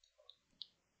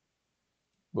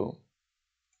 Boom.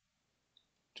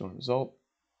 Join result.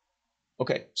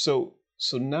 Okay, so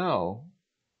now,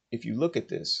 if you look at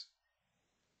this,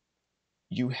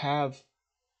 you have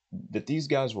that these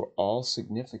guys were all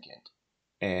significant,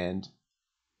 and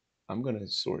I'm going to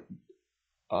sort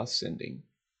ascending.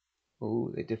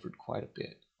 Oh, they differed quite a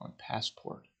bit on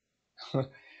passport.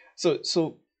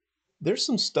 So there's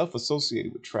some stuff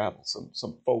associated with travel,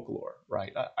 some folklore,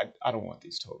 right? I don't want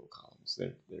these total columns.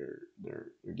 They're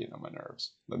getting on my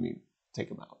nerves. Let me take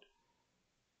them out.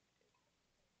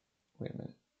 Wait a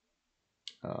minute.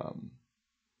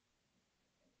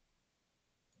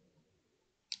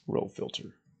 Row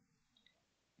filter.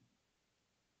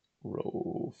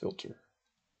 Row filter.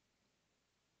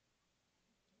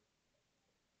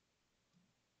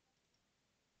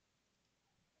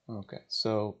 Okay,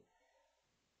 so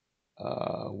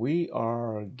we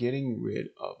are getting rid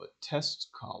of a test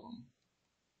column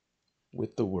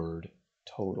with the word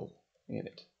total in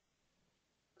it.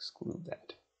 Exclude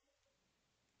that.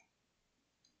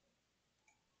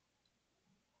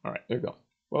 All right, they're gone.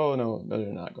 Oh, no,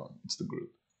 they're not gone. It's the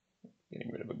group.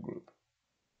 Getting rid of a group.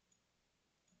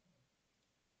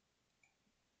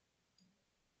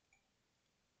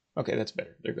 Okay, that's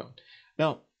better. They're gone.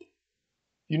 Now,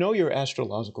 you know your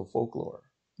astrological folklore,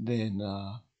 then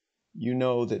you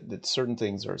know that certain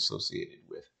things are associated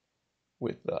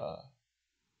with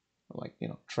like, you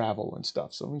know, travel and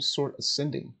stuff. So I'm going to sort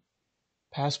ascending.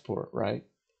 Passport, right?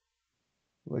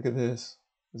 Look at this.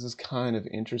 This is kind of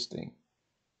interesting.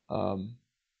 You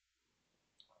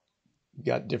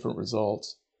got different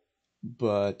results.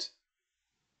 but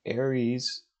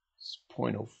Aries is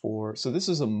 0.04. So this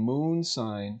is a moon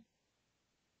sign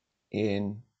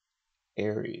in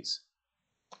Aries.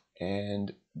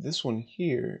 And this one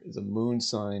here is a moon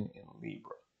sign in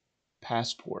Libra.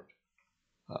 Passport.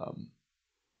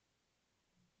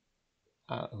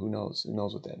 Who knows? Who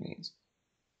knows what that means?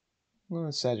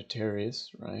 Well,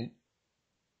 Sagittarius, right?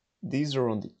 These are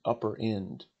on the upper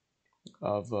end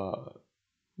of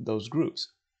those groups.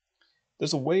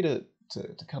 There's a way to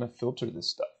kind of filter this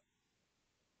stuff.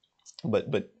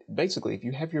 But basically, if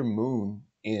you have your moon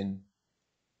in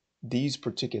these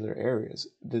particular areas,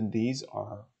 then these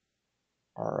are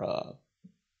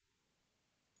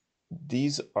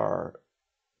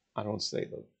I don't say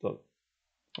the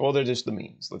well, they're just the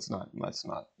means. Let's not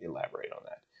elaborate on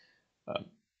that.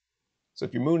 So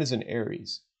if your moon is in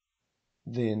Aries,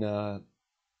 then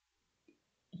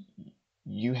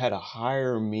you had a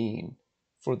higher mean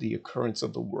for the occurrence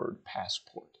of the word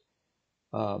passport.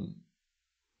 Does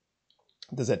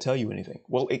that tell you anything?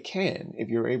 Well, it can if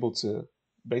you're able to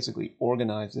basically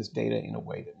organize this data in a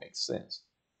way that makes sense.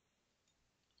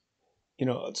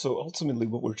 So ultimately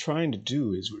what we're trying to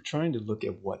do is we're trying to look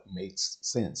at what makes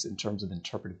sense in terms of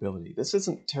interpretability. This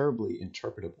isn't terribly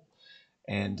interpretable.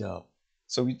 And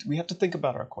so we have to think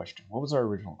about our question. What was our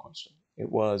original question? It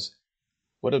was,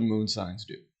 what do moon signs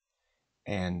do?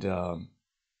 And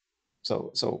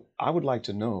so I would like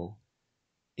to know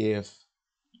if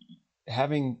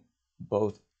having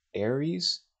both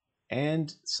Aries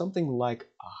and something like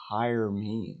a higher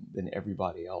mean than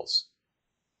everybody else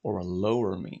or a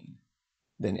lower mean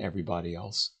than everybody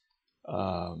else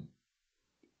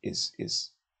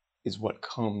is what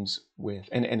comes with,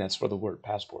 and that's for the word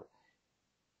passport.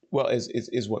 Well,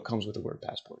 is what comes with the word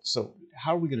passport. So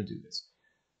how are we going to do this?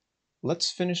 Let's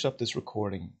finish up this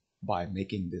recording by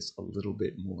making this a little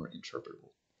bit more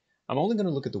interpretable. I'm only going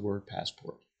to look at the word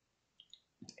passport,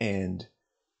 and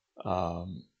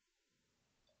I'm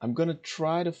going to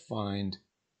try to find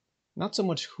not so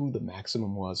much who the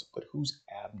maximum was, but who's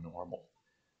abnormal.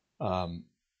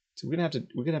 So we're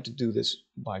gonna have to do this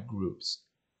by groups.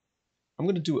 I'm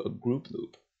gonna do a group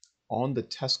loop on the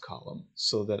test column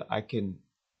so that I can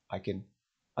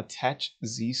attach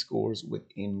z-scores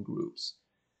within groups.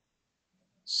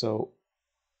 So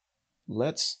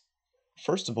let's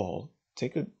first of all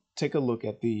take a look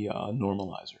at the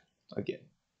normalizer again.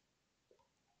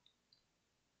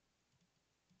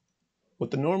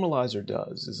 What the normalizer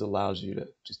does is allows you to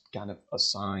just kind of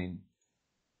assign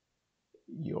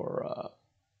your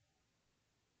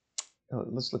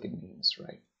let's look at means,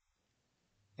 right?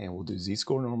 And we'll do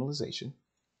z-score normalization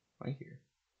right here.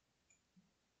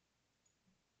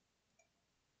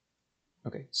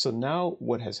 Okay, so now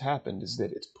what has happened is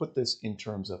that it's put this in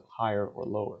terms of higher or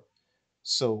lower.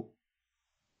 So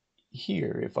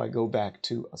here, if I go back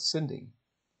to ascending,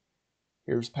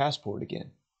 here's passport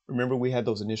again. Remember we had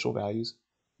those initial values?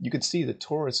 You can see the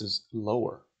Taurus is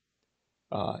lower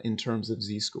in terms of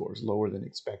z-scores, lower than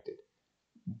expected.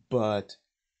 But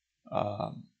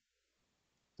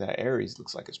the Aries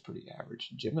looks like it's pretty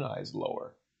average. Gemini is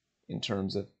lower in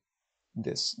terms of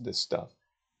this stuff.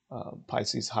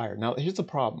 Pisces higher. Now, here's the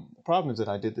problem. The problem is that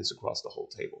I did this across the whole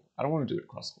table. I don't want to do it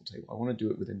across the whole table. I want to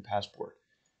do it within passport.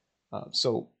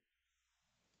 So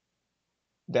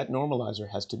that normalizer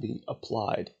has to be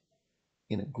applied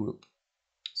in a group.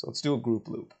 So let's do a group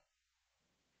loop.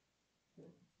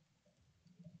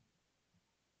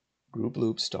 Group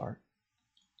loop start.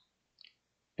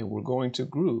 And we're going to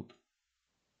group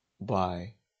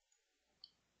by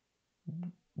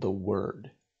the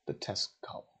word, the test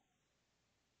column.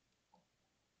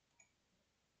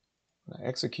 When I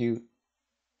execute,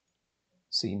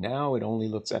 see now it only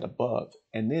looks at above,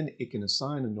 and then it can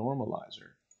assign a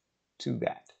normalizer to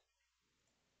that.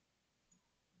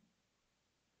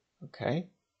 Okay,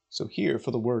 so here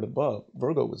for the word above,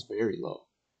 Virgo was very low,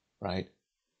 right?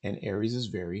 And Aries is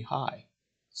very high.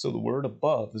 So the word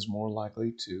above is more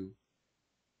likely to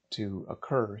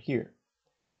occur here.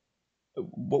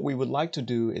 What we would like to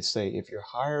do is say if you're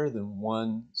higher than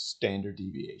 1 standard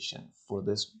deviation for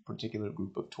this particular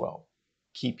group of 12,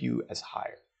 keep you as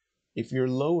higher. If you're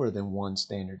lower than 1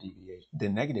 standard deviation,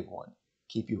 then -1,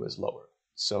 keep you as lower.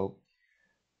 So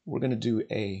we're going to do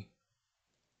a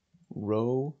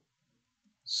row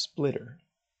splitter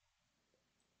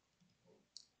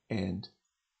and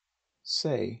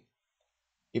say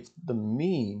if the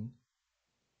mean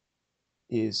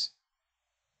is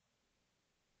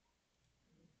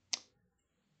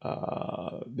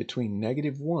between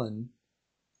 -1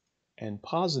 and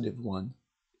 +1,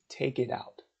 take it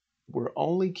out. We're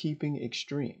only keeping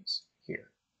extremes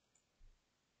here.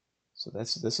 So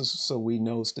this is so we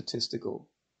know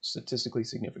statistically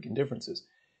significant differences.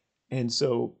 And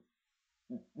so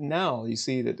now you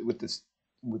see that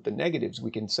with the negatives, we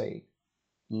can say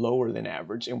lower than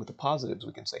average, and with the positives,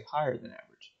 we can say higher than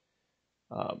average.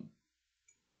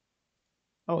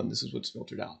 Oh, and this is what's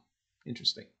filtered out.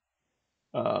 Interesting.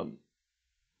 I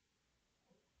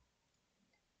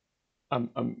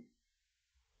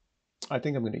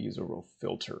think I'm going to use a row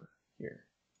filter here.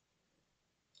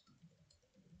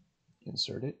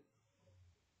 Insert it.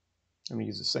 I'm going to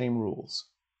use the same rules.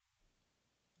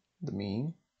 The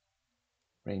mean,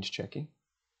 range checking,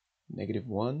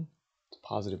 -1 to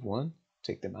 +1,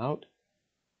 take them out,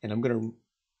 and I'm going to,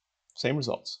 same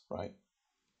results, right?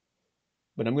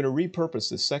 But I'm going to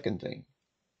repurpose the second thing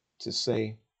to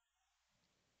say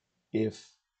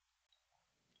if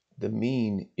the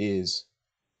mean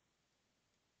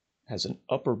has an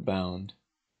upper bound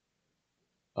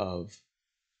of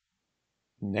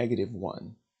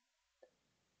 -1,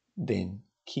 then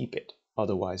keep it,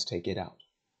 otherwise take it out.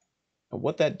 And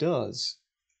what that does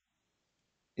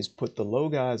is put the low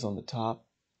guys on the top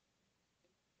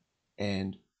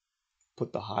and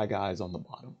put the high guys on the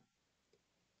bottom.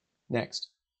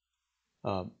 Next,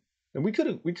 and we could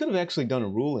have actually done a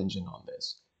rule engine on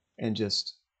this, and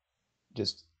just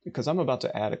because I'm about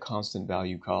to add a constant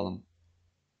value column.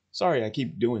 Sorry, I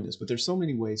keep doing this, but there's so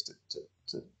many ways to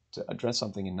address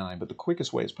something in Knime, but the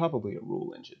quickest way is probably a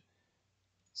rule engine.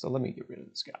 So let me get rid of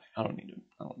this guy. I don't need to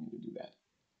do that.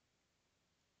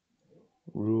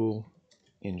 Rule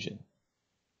engine.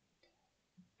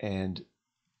 And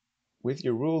with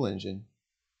your rule engine,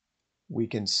 we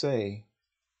can say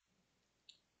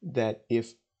that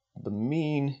if the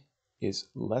mean is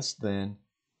less than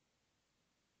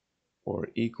or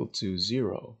equal to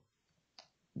 0,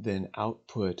 then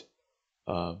output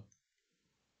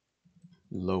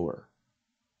lower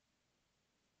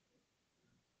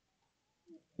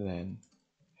than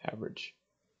average.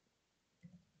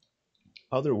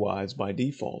 Otherwise, by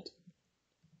default,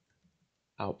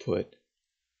 output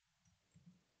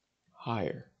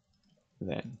higher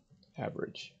than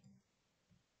average.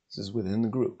 This is within the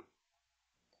group.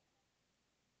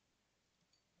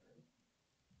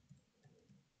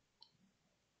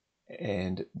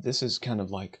 And this is kind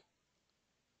of like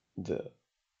the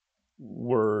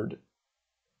word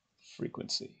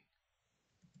frequency.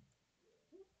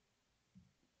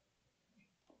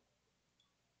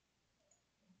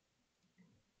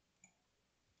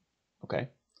 Okay?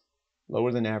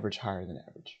 Lower than average, higher than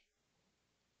average.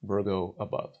 Virgo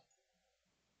above.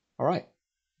 All right.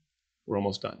 We're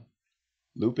almost done.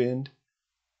 Loop end.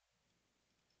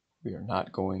 We're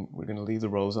going to leave the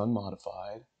rows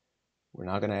unmodified. We're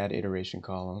not going to add iteration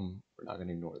column. We're not going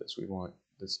to ignore this. We want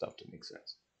this stuff to make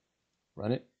sense.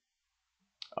 Run it.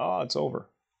 Oh, it's over.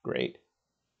 Great.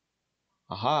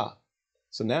 Aha.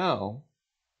 So now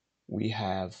we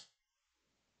have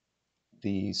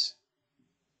these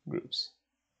groups.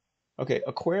 Okay,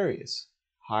 Aquarius,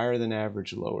 higher than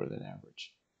average, lower than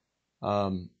average.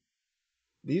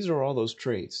 These are all those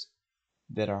traits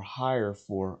that are higher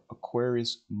for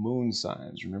Aquarius moon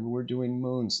signs. Remember, we're doing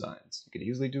moon signs. You could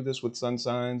easily do this with sun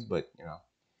signs, but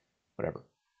whatever.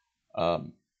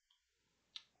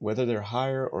 Whether they're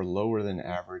higher or lower than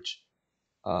average,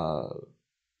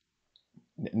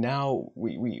 now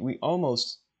we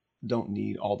almost don't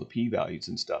need all the p-values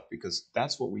and stuff, because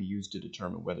that's what we use to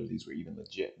determine whether these were even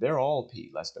legit. They're all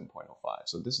p less than 0.05,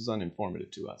 so this is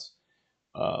uninformative to us.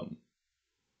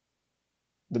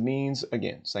 The means,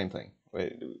 again, same thing.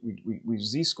 We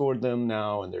z-scored them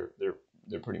now, and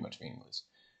they're pretty much meaningless.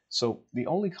 So the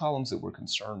only columns that we're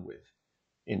concerned with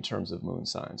in terms of moon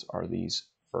signs are these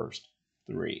first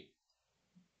three.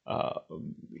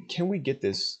 Can we get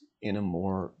this in a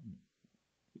more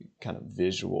kind of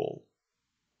visual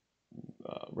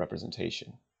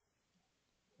representation?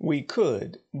 We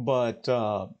could, but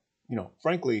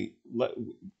frankly,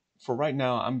 for right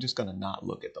now, I'm just going to not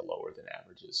look at the lower than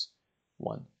averages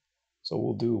one. So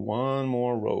we'll do one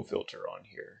more row filter on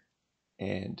here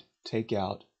and take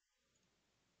out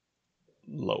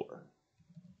lower.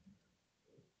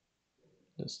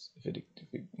 Just if it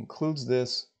includes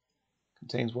this,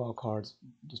 contains wildcards,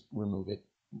 just remove it.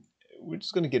 We're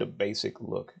just going to get a basic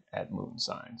look at moon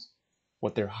signs,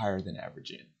 what they're higher than average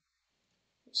in.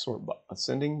 Sort by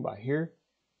ascending by here.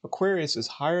 Aquarius is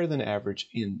higher than average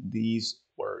in these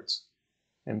words.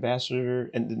 Ambassador,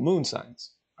 and the moon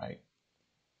signs, right?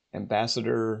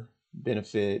 Ambassador,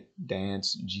 benefit,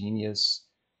 dance, genius,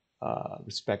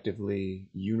 respectively,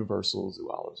 universal,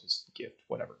 zoologist, gift,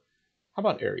 whatever. How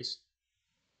about Aries?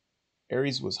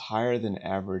 Aries was higher than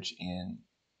average in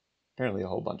apparently a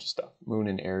whole bunch of stuff. Moon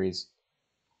in Aries,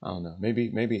 I don't know.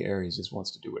 Maybe Aries just wants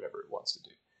to do whatever it wants to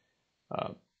do.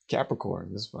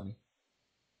 Capricorn, this is funny.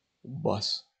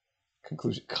 Bus,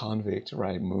 conclusion, convict,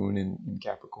 right? Moon in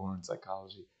Capricorn,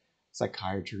 psychology,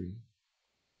 psychiatry.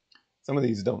 Some of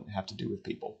these don't have to do with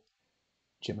people.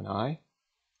 Gemini,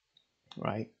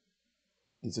 right?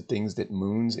 These are things that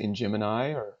moons in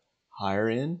Gemini are higher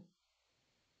in.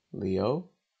 Leo,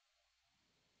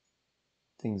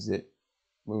 things that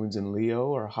moons in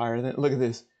Leo are higher than. Look at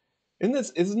this.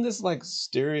 Isn't this like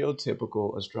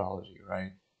stereotypical astrology,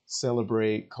 right?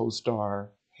 Celebrate,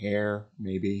 co-star, hair,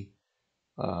 maybe,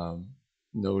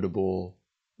 notable.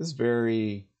 This is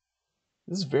very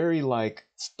like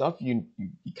stuff you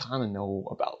kind of know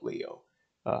about Leo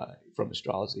from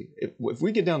astrology. If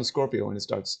we get down to Scorpio and it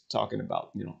starts talking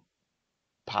about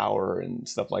power and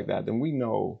stuff like that, then we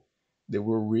know that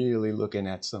we're really looking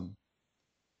at some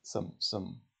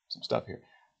stuff here.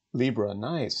 Libra,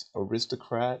 nice.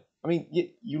 Aristocrat. I mean,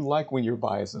 you like when your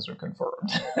biases are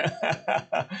confirmed.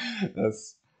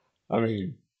 I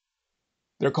mean,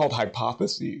 they're called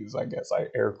hypotheses, I guess. I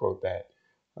air quote that.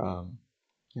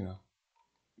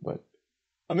 But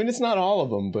I mean, it's not all of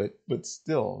them, but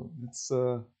still, it's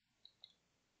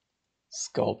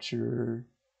sculpture.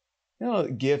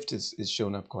 Gift is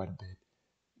shown up quite a bit.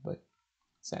 But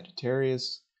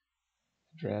Sagittarius,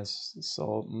 dress,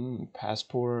 salt,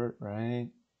 passport, right?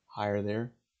 Higher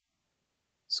there.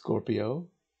 Scorpio,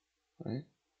 right?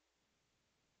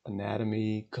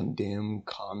 Anatomy, condemn,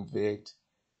 convict,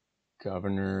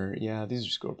 governor. Yeah, these are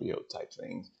Scorpio type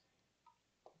things.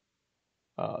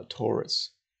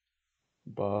 Taurus,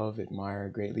 above, admire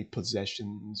greatly,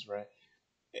 possessions, right?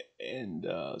 And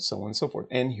so on and so forth.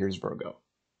 And here's Virgo.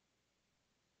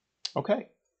 Okay,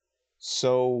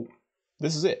 so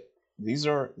this is it.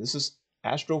 This is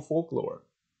astro folklore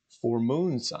for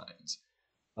moon signs.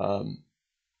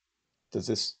 Does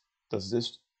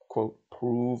this quote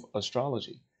prove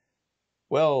astrology?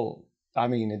 Well, I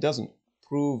mean, it doesn't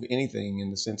prove anything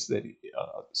in the sense that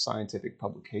scientific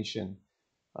publication,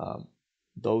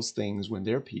 those things, when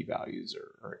their p-values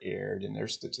are aired and their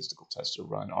statistical tests are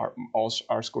run, R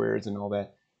squareds and all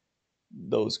that,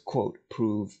 those quote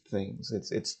prove things.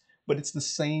 But it's the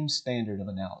same standard of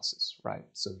analysis, right?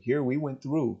 So here we went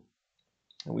through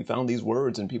and we found these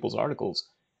words in people's articles,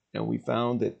 and we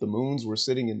found that the moons were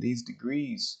sitting in these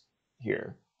degrees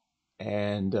here.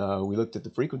 And we looked at the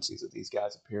frequencies of these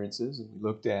guys' appearances, and we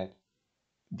looked at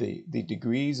the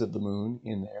degrees of the moon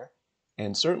in there.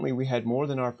 And certainly we had more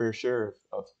than our fair share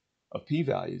of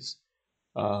p-values.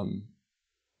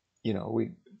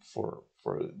 We for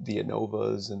the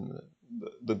ANOVAs and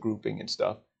the grouping and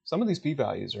stuff. Some of these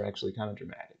p-values are actually kind of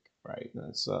dramatic, right?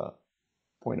 That's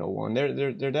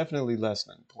 0.01. They're definitely less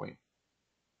than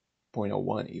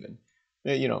 0.01 even.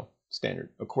 Standard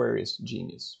Aquarius,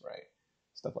 genius, right?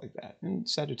 Stuff like that. And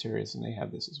Sagittarius, and they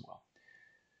have this as well.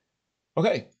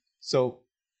 Okay, so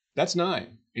that's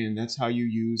Knime, and that's how you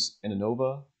use an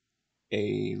ANOVA,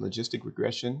 a logistic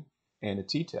regression, and a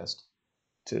t-test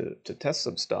to test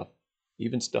some stuff,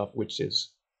 even stuff which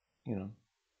is,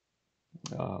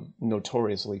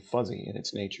 notoriously fuzzy in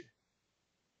its nature.